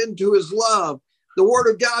bring us into his love. The word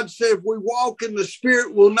of God said, if we walk in the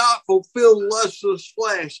Spirit, we'll not fulfill the lust of the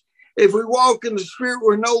flesh. If we walk in the Spirit,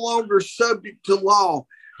 we're no longer subject to law.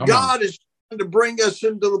 God is trying to bring us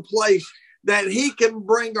into the place that he can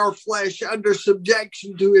bring our flesh under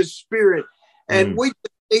subjection to his Spirit. And we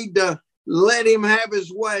need to let him have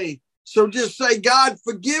his way. So just say, God,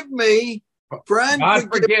 forgive me. God,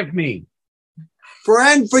 forgive me. For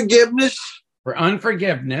unforgiveness. For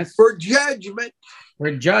unforgiveness. For judgment.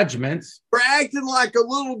 For judgments. For acting like a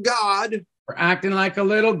little God. For acting like a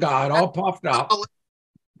little God, all puffed up.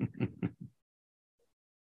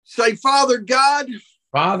 Say, Father God.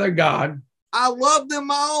 Father God. I love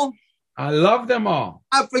them all. I love them all.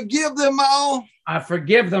 I forgive them all. I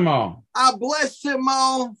forgive them all. I bless them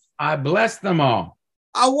all. I bless them all.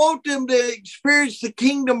 I want them to experience the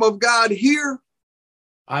kingdom of God here.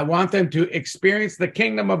 I want them to experience the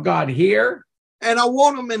kingdom of God here. And I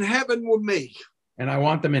want them in heaven with me. And I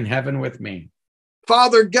want them in heaven with me.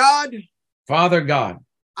 Father God. Father God.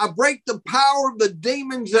 I break the power of the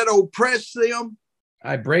demons that oppress them.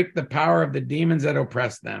 I break the power of the demons that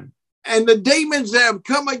oppress them. And the demons that have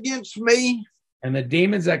come against me. And the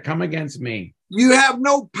demons that come against me. You have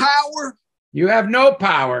no power. You have no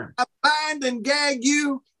power. I bind and gag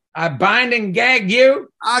you. I bind and gag you.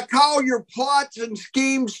 I call your plots and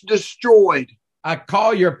schemes destroyed. I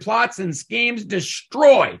call your plots and schemes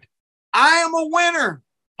destroyed. I am a winner.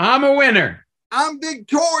 I'm a winner. I'm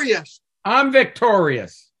victorious. I'm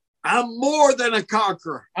victorious. I'm more than a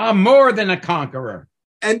conqueror. I'm more than a conqueror.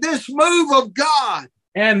 And this move of God.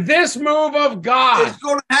 And this move of God is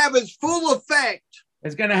going to have its full effect.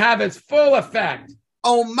 It's going to have its full effect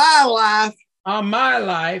on my life. On my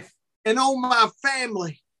life. And on my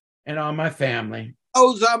family. And on my family.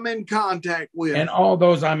 Those I'm in contact with. And all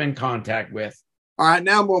those I'm in contact with. All right,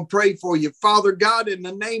 now I'm going to pray for you. Father God, in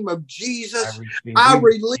the name of Jesus, I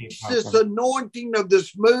release this anointing of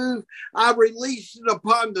this move. I release it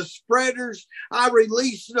upon the spreaders. I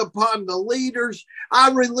release it upon the leaders.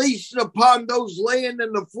 I release it upon those laying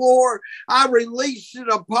in the floor. I release it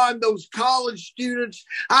upon those college students.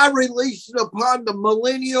 I release it upon the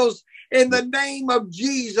millennials. In the name of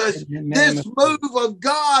Jesus, this move of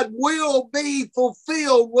God will be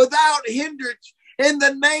fulfilled without hindrance. In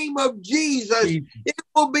the name of Jesus, it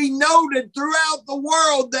will be noted throughout the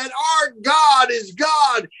world that our God is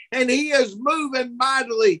God and he is moving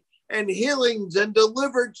mightily, and healings and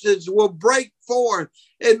deliverances will break forth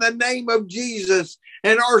in the name of Jesus,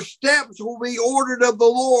 and our steps will be ordered of the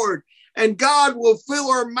Lord, and God will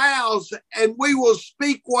fill our mouths and we will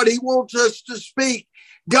speak what he wants us to speak.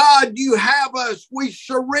 God, you have us. We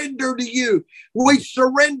surrender to you. We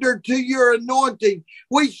surrender to your anointing.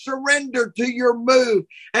 We surrender to your move.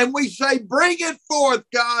 And we say, bring it forth,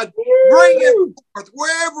 God. Bring it forth.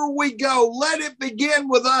 Wherever we go, let it begin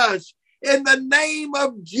with us. In the name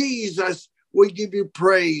of Jesus, we give you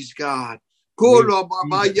praise, God. We receive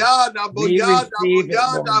it,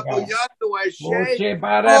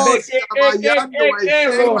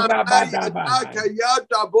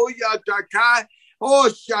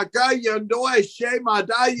 Oh, Shakaya Noe Shema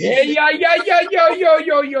Dai.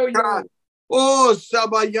 Oh,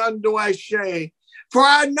 Sabayando Ashe. For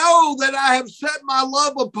I know that I have set my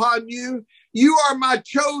love upon you. You are my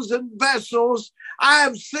chosen vessels. I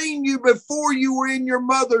have seen you before you were in your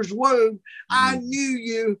mother's womb. I knew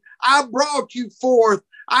you. I brought you forth.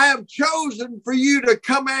 I have chosen for you to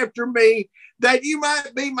come after me, that you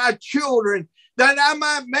might be my children, that I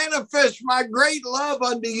might manifest my great love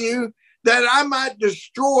unto you, that I might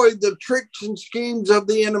destroy the tricks and schemes of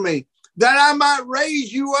the enemy, that I might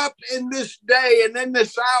raise you up in this day and in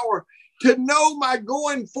this hour to know my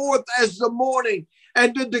going forth as the morning,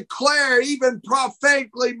 and to declare even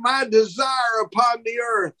prophetically my desire upon the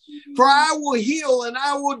earth. For I will heal and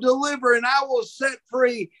I will deliver and I will set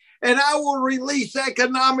free and I will release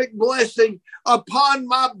economic blessing upon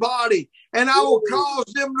my body, and I will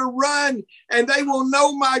cause them to run, and they will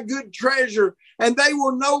know my good treasure, and they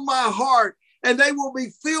will know my heart, and they will be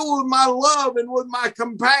filled with my love and with my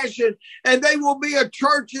compassion, and they will be a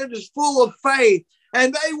church that is full of faith,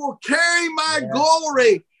 and they will carry my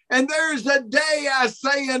glory. And there is a day, I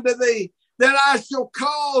say unto thee, that I shall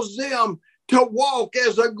cause them to walk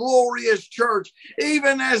as a glorious church.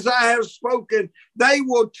 Even as I have spoken, they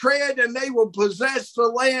will tread and they will possess the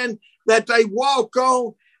land that they walk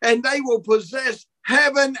on, and they will possess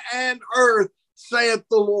heaven and earth, saith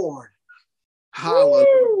the Lord.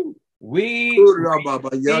 Hallelujah. We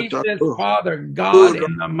receive this, Father God,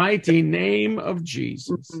 in the mighty name of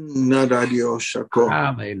Jesus.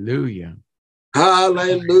 Hallelujah.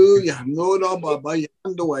 Hallelujah.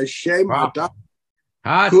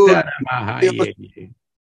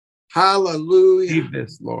 Hallelujah. Receive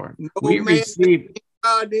this, Lord. We receive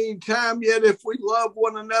God anytime, yet if we love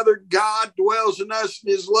one another, God dwells in us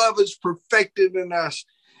and his love is perfected in us.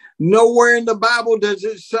 Nowhere in the Bible does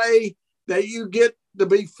it say that you get to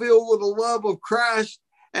be filled with the love of Christ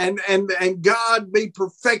and God be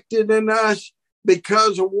perfected in us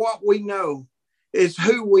because of what we know. It's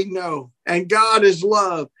who we know, and God is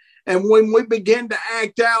love. And when we begin to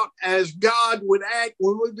act out as God would act,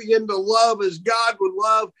 when we begin to love as God would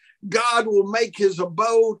love, God will make his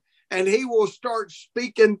abode, and he will start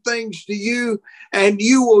speaking things to you, and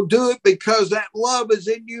you will do it because that love is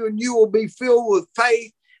in you, and you will be filled with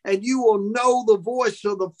faith, and you will know the voice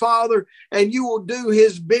of the Father, and you will do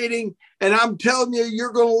his bidding. And I'm telling you,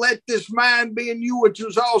 you're going to let this mind be in you, which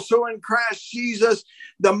was also in Christ Jesus.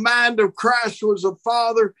 The mind of Christ was the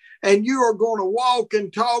Father, and you are going to walk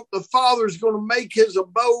and talk. The Father's going to make his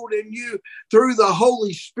abode in you through the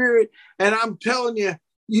Holy Spirit. And I'm telling you,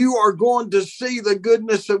 you are going to see the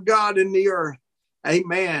goodness of God in the earth.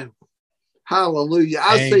 Amen. Hallelujah.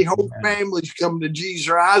 I see whole families come to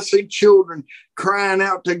Jesus. I see children crying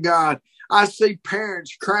out to God. I see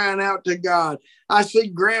parents crying out to God. I see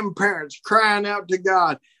grandparents crying out to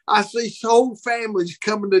God. I see whole families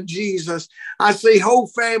coming to Jesus. I see whole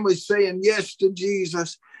families saying yes to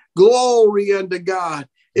Jesus. Glory unto God.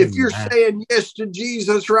 If you're saying yes to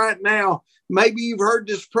Jesus right now, maybe you've heard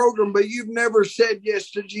this program, but you've never said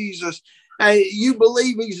yes to Jesus. Hey, you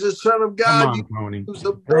believe he's the Son of God? Come on, Tony.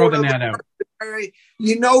 The Throw the net out.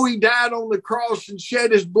 You know he died on the cross and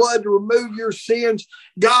shed his blood to remove your sins.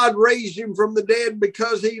 God raised him from the dead.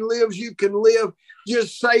 Because he lives, you can live.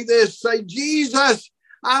 Just say this. Say, Jesus,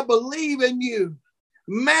 I believe in you.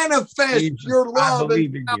 Manifest Jesus, your love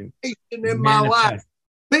and salvation in my life.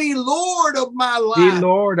 Be Lord of my life. Be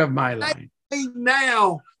Lord of my life. Save me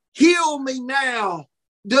now. Heal me now.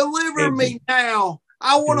 Deliver me now.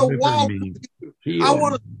 I want to walk with you. I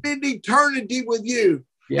want to spend eternity with you.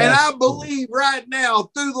 Yes. And I believe right now,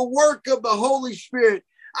 through the work of the Holy Spirit,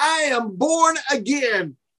 I am born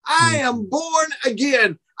again. I am born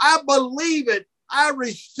again. I believe it. I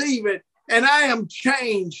receive it. And I am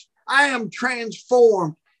changed. I am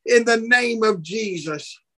transformed in the name of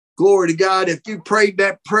Jesus. Glory to God. If you prayed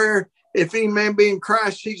that prayer, if any man be in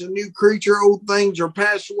Christ, he's a new creature. Old things are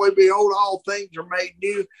passed away. Behold, all things are made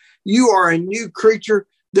new. You are a new creature.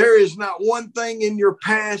 There is not one thing in your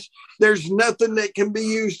past. There's nothing that can be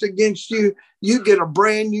used against you. You get a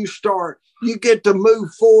brand new start. You get to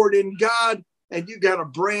move forward in God, and you got a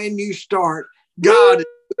brand new start. God is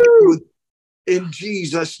with in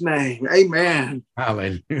Jesus' name. Amen.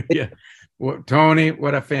 Hallelujah. Well, Tony,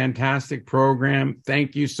 what a fantastic program.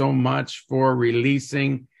 Thank you so much for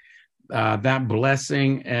releasing that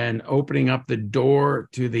blessing and opening up the door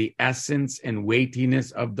to the essence and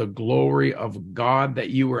weightiness of the glory of God that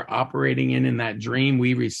you were operating in that dream.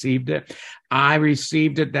 We received it. I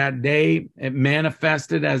received it that day. It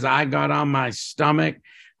manifested as I got on my stomach.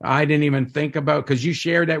 I didn't even think about, because you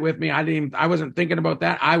shared that with me. I wasn't thinking about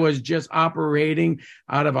that. I was just operating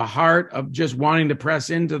out of a heart of just wanting to press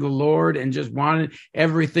into the Lord and just wanted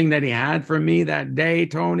everything that he had for me that day,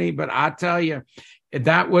 Tony. But I tell you,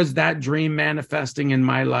 that was that dream manifesting in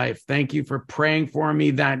my life. Thank you for praying for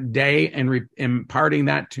me that day and imparting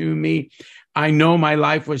that to me. I know my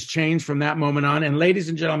life was changed from that moment on. And ladies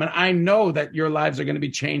and gentlemen, I know that your lives are going to be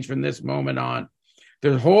changed from this moment on.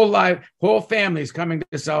 The whole family is coming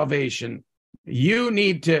to salvation. You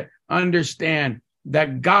need to understand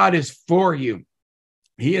that God is for you.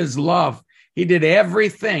 He is love. He did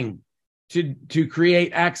everything to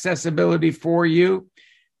create accessibility for you.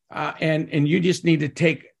 And you just need to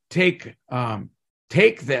take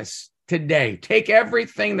this today. Take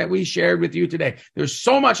everything that we shared with you today. There's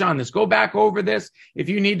so much on this. Go back over this. If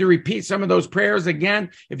you need to repeat some of those prayers again,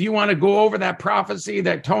 if you want to go over that prophecy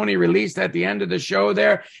that Tony released at the end of the show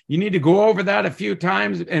there, you need to go over that a few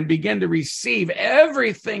times and begin to receive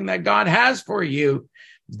everything that God has for you.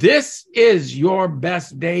 This is your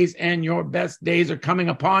best days, and your best days are coming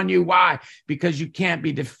upon you. Why? Because you can't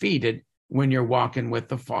be defeated when you're walking with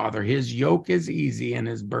the Father. His yoke is easy and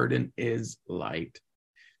his burden is light.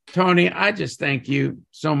 Tony, I just thank you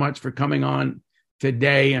so much for coming on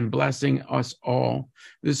today and blessing us all.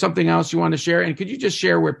 There's something else you want to share? And could you just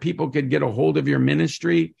share where people could get a hold of your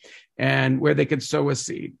ministry and where they could sow a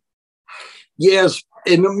seed? Yes.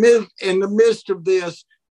 In the midst of this,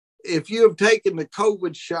 if you have taken the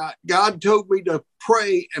COVID shot, God told me to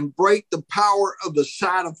pray and break the power of the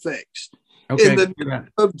side effects. Okay, in the name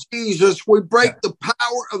of Jesus, we break the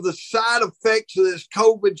power of the side effects of this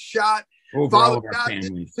COVID shot. Father God,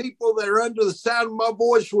 people that are under the sound of my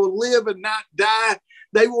voice will live and not die.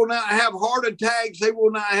 They will not have heart attacks. They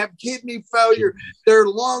will not have kidney failure. Their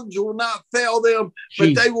lungs will not fail them,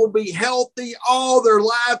 but they will be healthy all their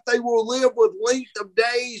life. They will live with length of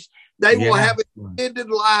days. They will have extended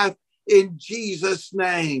life in Jesus'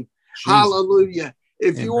 name. Hallelujah.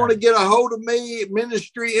 If you want to get a hold of me,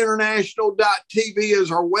 ministryinternational.tv is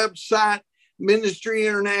our website,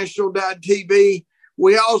 ministryinternational.tv.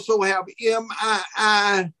 We also have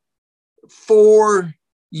MII4U,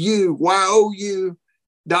 YOU.com,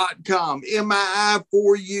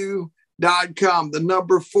 MII4U.com, the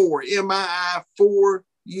number 4,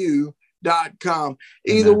 MII4U.com.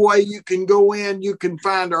 Either way, you can go in, you can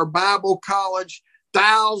find our Bible college.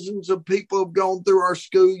 Thousands of people have gone through our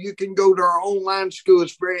school. You can go to our online school.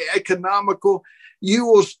 It's very economical. You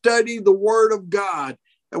will study the Word of God.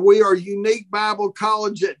 And we are a unique Bible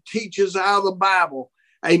college that teaches out of the Bible.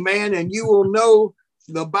 Amen. And you will know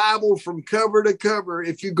the Bible from cover to cover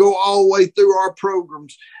if you go all the way through our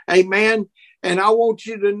programs. Amen. And I want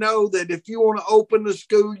you to know that if you want to open a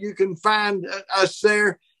school, you can find us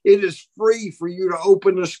there. It is free for you to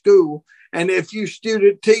open a school. And if you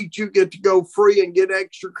student teach, you get to go free and get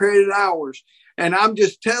extra credit hours. And I'm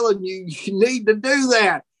just telling you, you need to do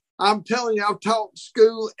that. I'm telling you, I've taught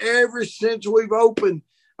school ever since we've opened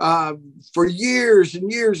for years and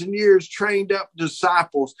years and years, trained up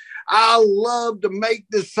disciples. I love to make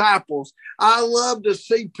disciples. I love to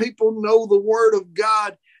see people know the Word of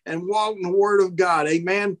God and walk in the word of God.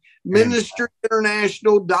 Amen.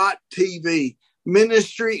 Ministryinternational.tv,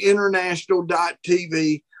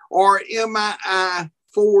 ministryinternational.tv, or MII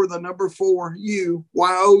for the number 4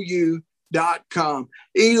 UYOU.com.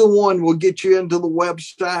 Either one will get you into the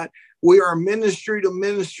website. We are ministry to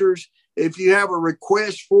ministers. If you have a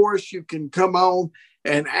request for us, you can come on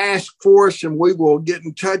and ask for us, and we will get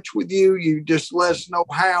in touch with you. You just let us know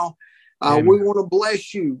how. We want to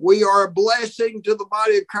bless you. We are a blessing to the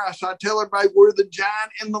body of Christ. I tell everybody we're the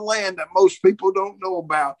giant in the land that most people don't know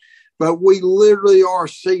about, but we literally are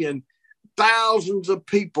seeing thousands of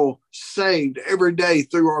people saved every day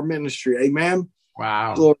through our ministry. Amen.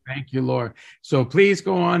 Wow. Lord. Thank you, Lord. So please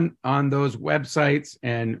go on those websites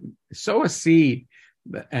and sow a seed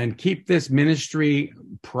and keep this ministry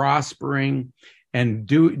prospering, and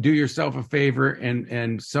do yourself a favor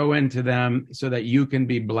and sow into them so that you can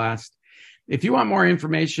be blessed. If you want more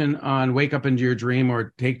information on Wake Up Into Your Dream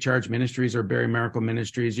or Take Charge Ministries or Barry Maracle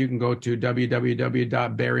Ministries, you can go to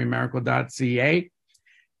www.barrymaracle.ca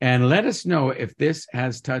and let us know if this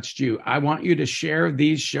has touched you. I want you to share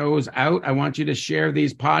these shows out. I want you to share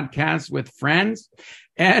these podcasts with friends.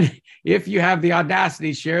 And if you have the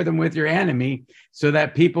audacity, share them with your enemy so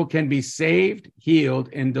that people can be saved, healed,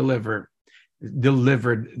 and delivered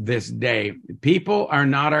this day. People are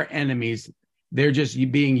not our enemies. They're just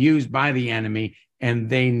being used by the enemy, and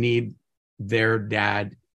they need their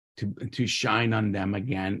dad to shine on them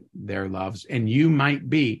again, their loves. And you might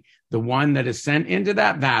be the one that is sent into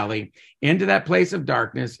that valley, into that place of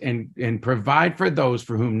darkness, and provide for those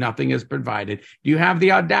for whom nothing is provided. Do you have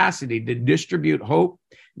the audacity to distribute hope,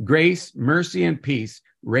 grace, mercy, and peace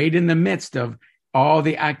right in the midst of all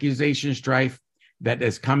the accusation, strife that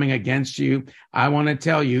is coming against you? I want to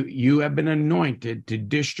tell you, you have been anointed to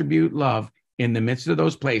distribute love in the midst of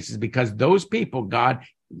those places, because those people, God,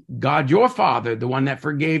 your Father, the one that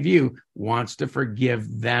forgave you, wants to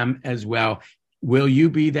forgive them as well. Will you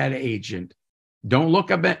be that agent? Don't look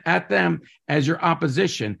at them as your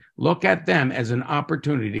opposition. Look at them as an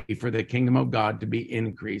opportunity for the kingdom of God to be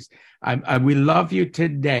increased. We love you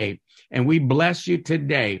today, and we bless you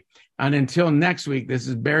today. And until next week, this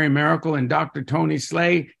is Barry Maracle and Dr. Tony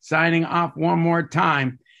Slay signing off one more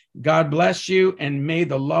time. God bless you, and may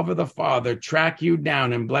the love of the Father track you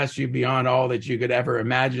down and bless you beyond all that you could ever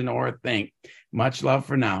imagine or think. Much love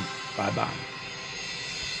for now. Bye-bye.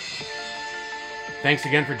 Thanks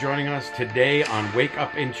again for joining us today on Wake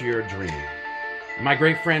Up Into Your Dream. My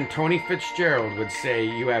great friend Tony Fitzgerald would say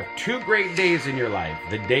you have 2 great days in your life: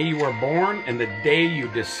 the day you were born and the day you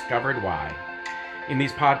discovered why. In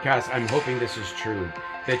these podcasts, I'm hoping this is true,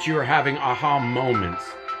 that you are having aha moments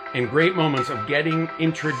and great moments of getting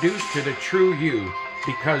introduced to the true you,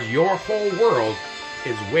 because your whole world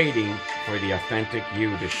is waiting for the authentic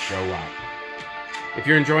you to show up. If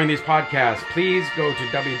you're enjoying these podcasts, please go to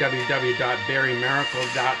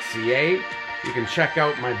www.barrymaracle.ca. You can check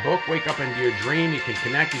out my book, Wake Up Into Your Dream. You can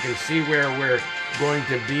connect. You can see where we're going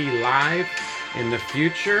to be live in the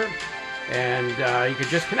future. And you can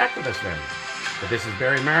just connect with us then. But this is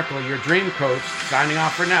Barry Maracle, your dream coach, signing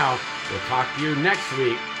off for now. We'll talk to you next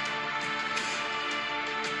week.